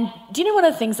 And do you know one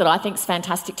of the things that I think is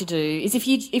fantastic to do is if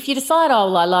you decide, I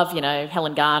love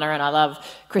Helen Garner and I love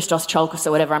Christos Tsiolkas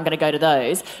or whatever, I'm going to go to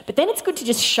those, but then it's good to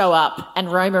just show up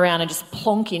and roam around and just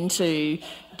plonk into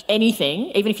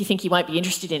anything, even if you think you won't be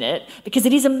interested in it, because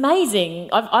it is amazing.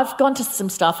 I've gone to some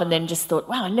stuff and then just thought,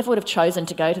 wow, I never would have chosen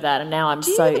to go to that, and now I'm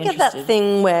so interested. Do you ever get that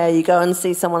thing where you go and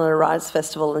see someone at a Writers'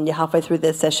 Festival and you're halfway through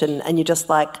their session and you're just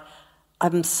like,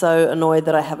 I'm so annoyed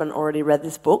that I haven't already read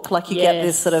this book? You get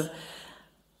this sort of...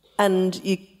 And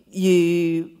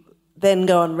you then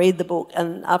go and read the book,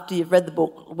 and after you've read the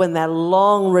book, when they're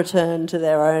long returned to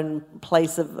their own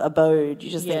place of abode, you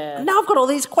just think, now I've got all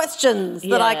these questions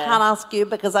that I can't ask you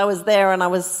because I was there and I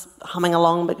was humming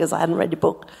along because I hadn't read your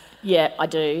book. Yeah, I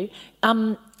do.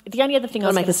 The only other thing I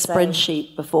was going to say... make a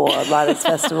spreadsheet before a Writers'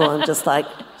 Festival and just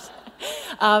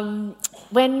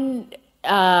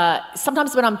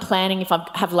sometimes when I'm planning, if I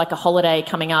have a holiday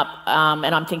coming up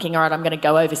and I'm thinking, all right, I'm going to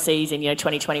go overseas in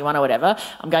 2021 or whatever,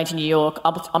 I'm going to New York,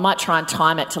 I might try and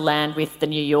time it to land with the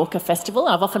New Yorker Festival.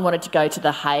 I've often wanted to go to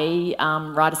the Hay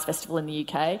Writers' Festival in the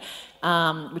UK,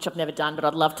 which I've never done, but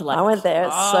I'd love to I went there,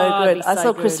 it's so good. I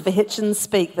saw Christopher Hitchens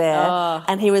speak there,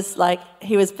 and he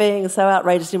was being so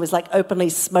outrageous. He was openly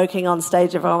smoking on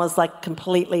stage. Everyone was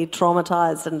completely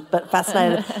traumatised but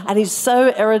fascinated. And he's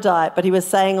so erudite, but he was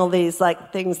saying all these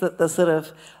things that the sort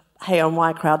of Hey on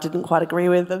Why crowd didn't quite agree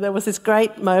with. And there was this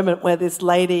great moment where this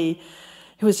lady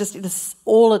who was just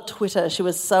all at Twitter, she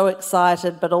was so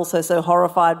excited but also so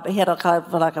horrified. But he had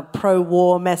a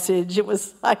pro-war message. It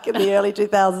was in the early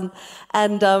 2000s.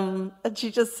 And she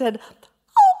just said,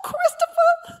 oh,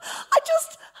 Christopher,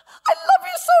 I love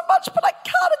you so much, but I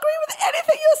can't agree with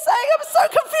anything you're saying. I'm so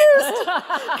confused.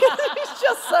 He's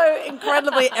just so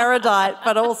incredibly erudite,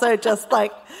 but also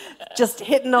just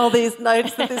hitting all these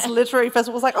notes that this literary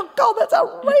festival was oh God, that's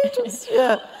outrageous.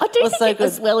 Yeah, I do think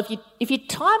as well, if you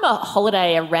time a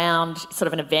holiday around sort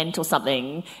of an event or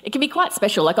something, it can be quite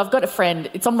special. I've got a friend,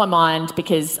 it's on my mind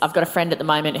because I've got a friend at the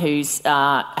moment who's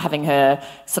having her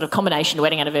sort of combination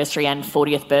wedding anniversary and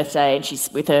 40th birthday, and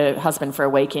she's with her husband for a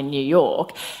week in New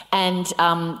York. And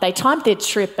they timed their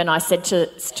trip, and I said to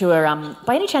her,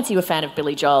 by any chance are you a fan of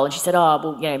Billy Joel? And she said,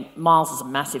 oh, well, Miles is a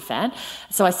massive fan.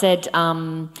 So I said,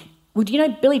 Well, do you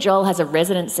know Billy Joel has a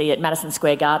residency at Madison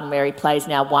Square Garden where he plays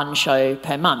now one show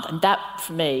per month, and that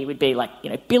for me would be like,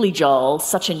 Billy Joel,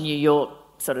 such a New York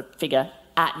sort of figure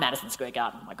at Madison Square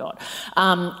Garden. Oh my God.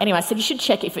 Anyway, I said you should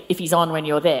check if he's on when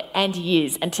you're there, and he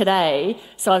is. And today,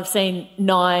 so I've seen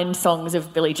 9 songs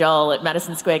of Billy Joel at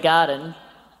Madison Square Garden.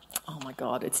 Oh my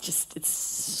God, it's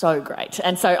so great.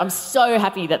 And so I'm so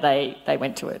happy that they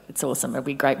went to it. It's awesome. It'll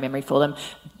be a great memory for them.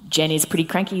 Jen is pretty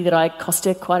cranky that I cost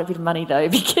her quite a bit of money though,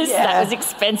 because that was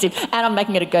expensive. And I'm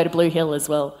making her to go to Blue Hill as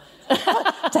well.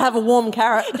 To have a warm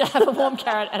carrot. To have a warm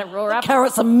carrot and a raw apple.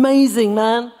 Carrot's amazing,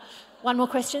 man. One more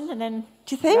question and then...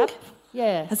 Do you think? Wrap?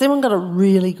 Yeah. Has anyone got a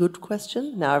really good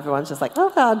question? Now everyone's just like,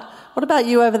 oh God, what about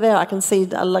you over there? I can see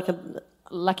like a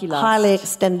lucky last. Highly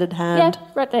extended hand. Yeah,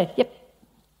 right there. Yep.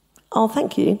 Oh,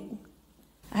 thank you.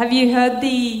 Have you heard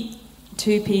the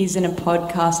Two Peas in a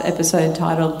Podcast episode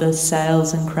titled The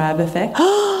Sails and Crab Effect?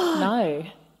 No.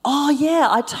 Oh, yeah,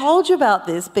 I told you about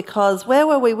this because where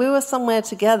were we? We were somewhere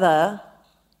together.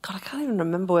 God, I can't even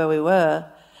remember where we were.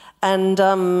 And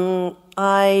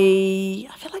I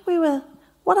feel like we were...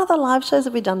 What other live shows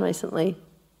have we done recently?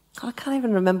 God, I can't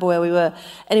even remember where we were.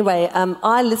 Anyway,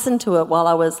 I listened to it while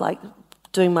I was, like,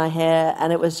 doing my hair,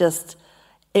 and it was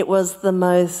the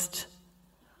most...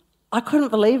 I couldn't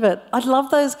believe it. I love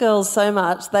those girls so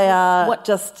much. They are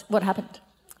What happened?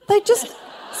 They just...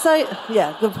 So,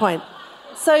 yeah, good point.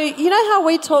 So, you know how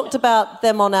we talked about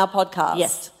them on our podcast?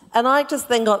 Yes. And I just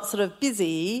then got sort of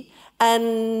busy,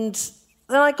 and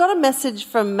then I got a message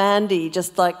from Mandy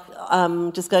just going, oh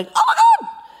my God!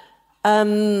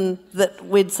 That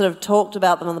we'd sort of talked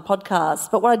about them on the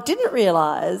podcast. But what I didn't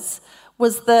realise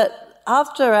was that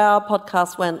after our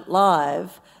podcast went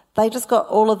live, they just got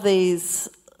all of these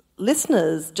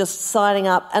listeners just signing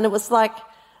up, and it was like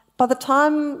by the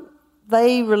time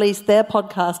they released their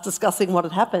podcast discussing what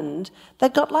had happened,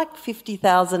 they'd got like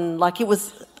 50,000, like it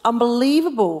was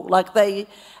unbelievable.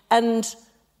 And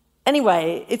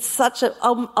anyway, it's such a,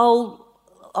 I'll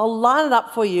line it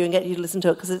up for you and get you to listen to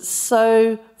it because it's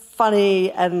so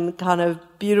funny and kind of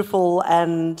beautiful,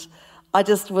 and I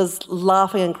just was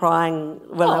laughing and crying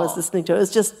when I was listening to it. It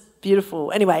was just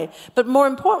beautiful. Anyway, but more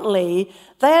importantly,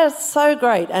 they are so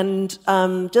great, and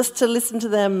just to listen to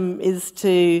them is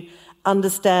to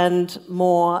understand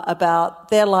more about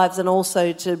their lives, and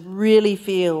also to really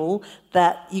feel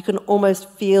that you can almost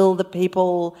feel the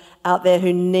people out there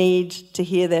who need to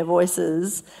hear their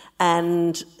voices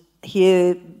and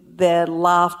hear their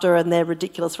laughter and their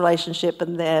ridiculous relationship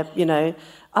and their,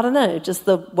 I don't know, just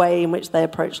the way in which they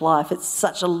approach life. It's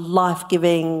such a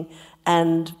life-giving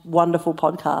and wonderful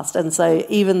podcast. And so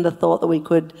even the thought that we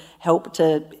could help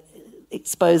to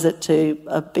expose it to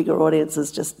a bigger audience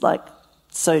is just like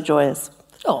so joyous.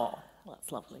 Oh, well,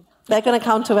 that's lovely. They're going to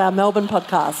come to our Melbourne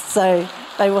podcast, so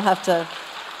they will have to...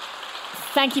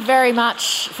 Thank you very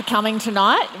much for coming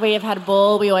tonight. We have had a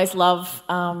ball. We always love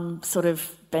sort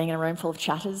of being in a room full of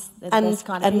chatters. They're the best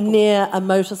kind of people. Near a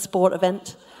motorsport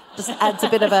event. Just adds a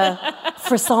bit of a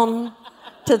frisson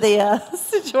to the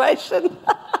situation.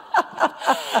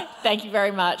 Thank you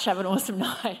very much. Have an awesome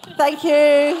night. Thank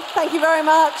you. Thank you very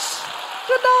much.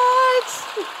 Good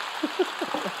night.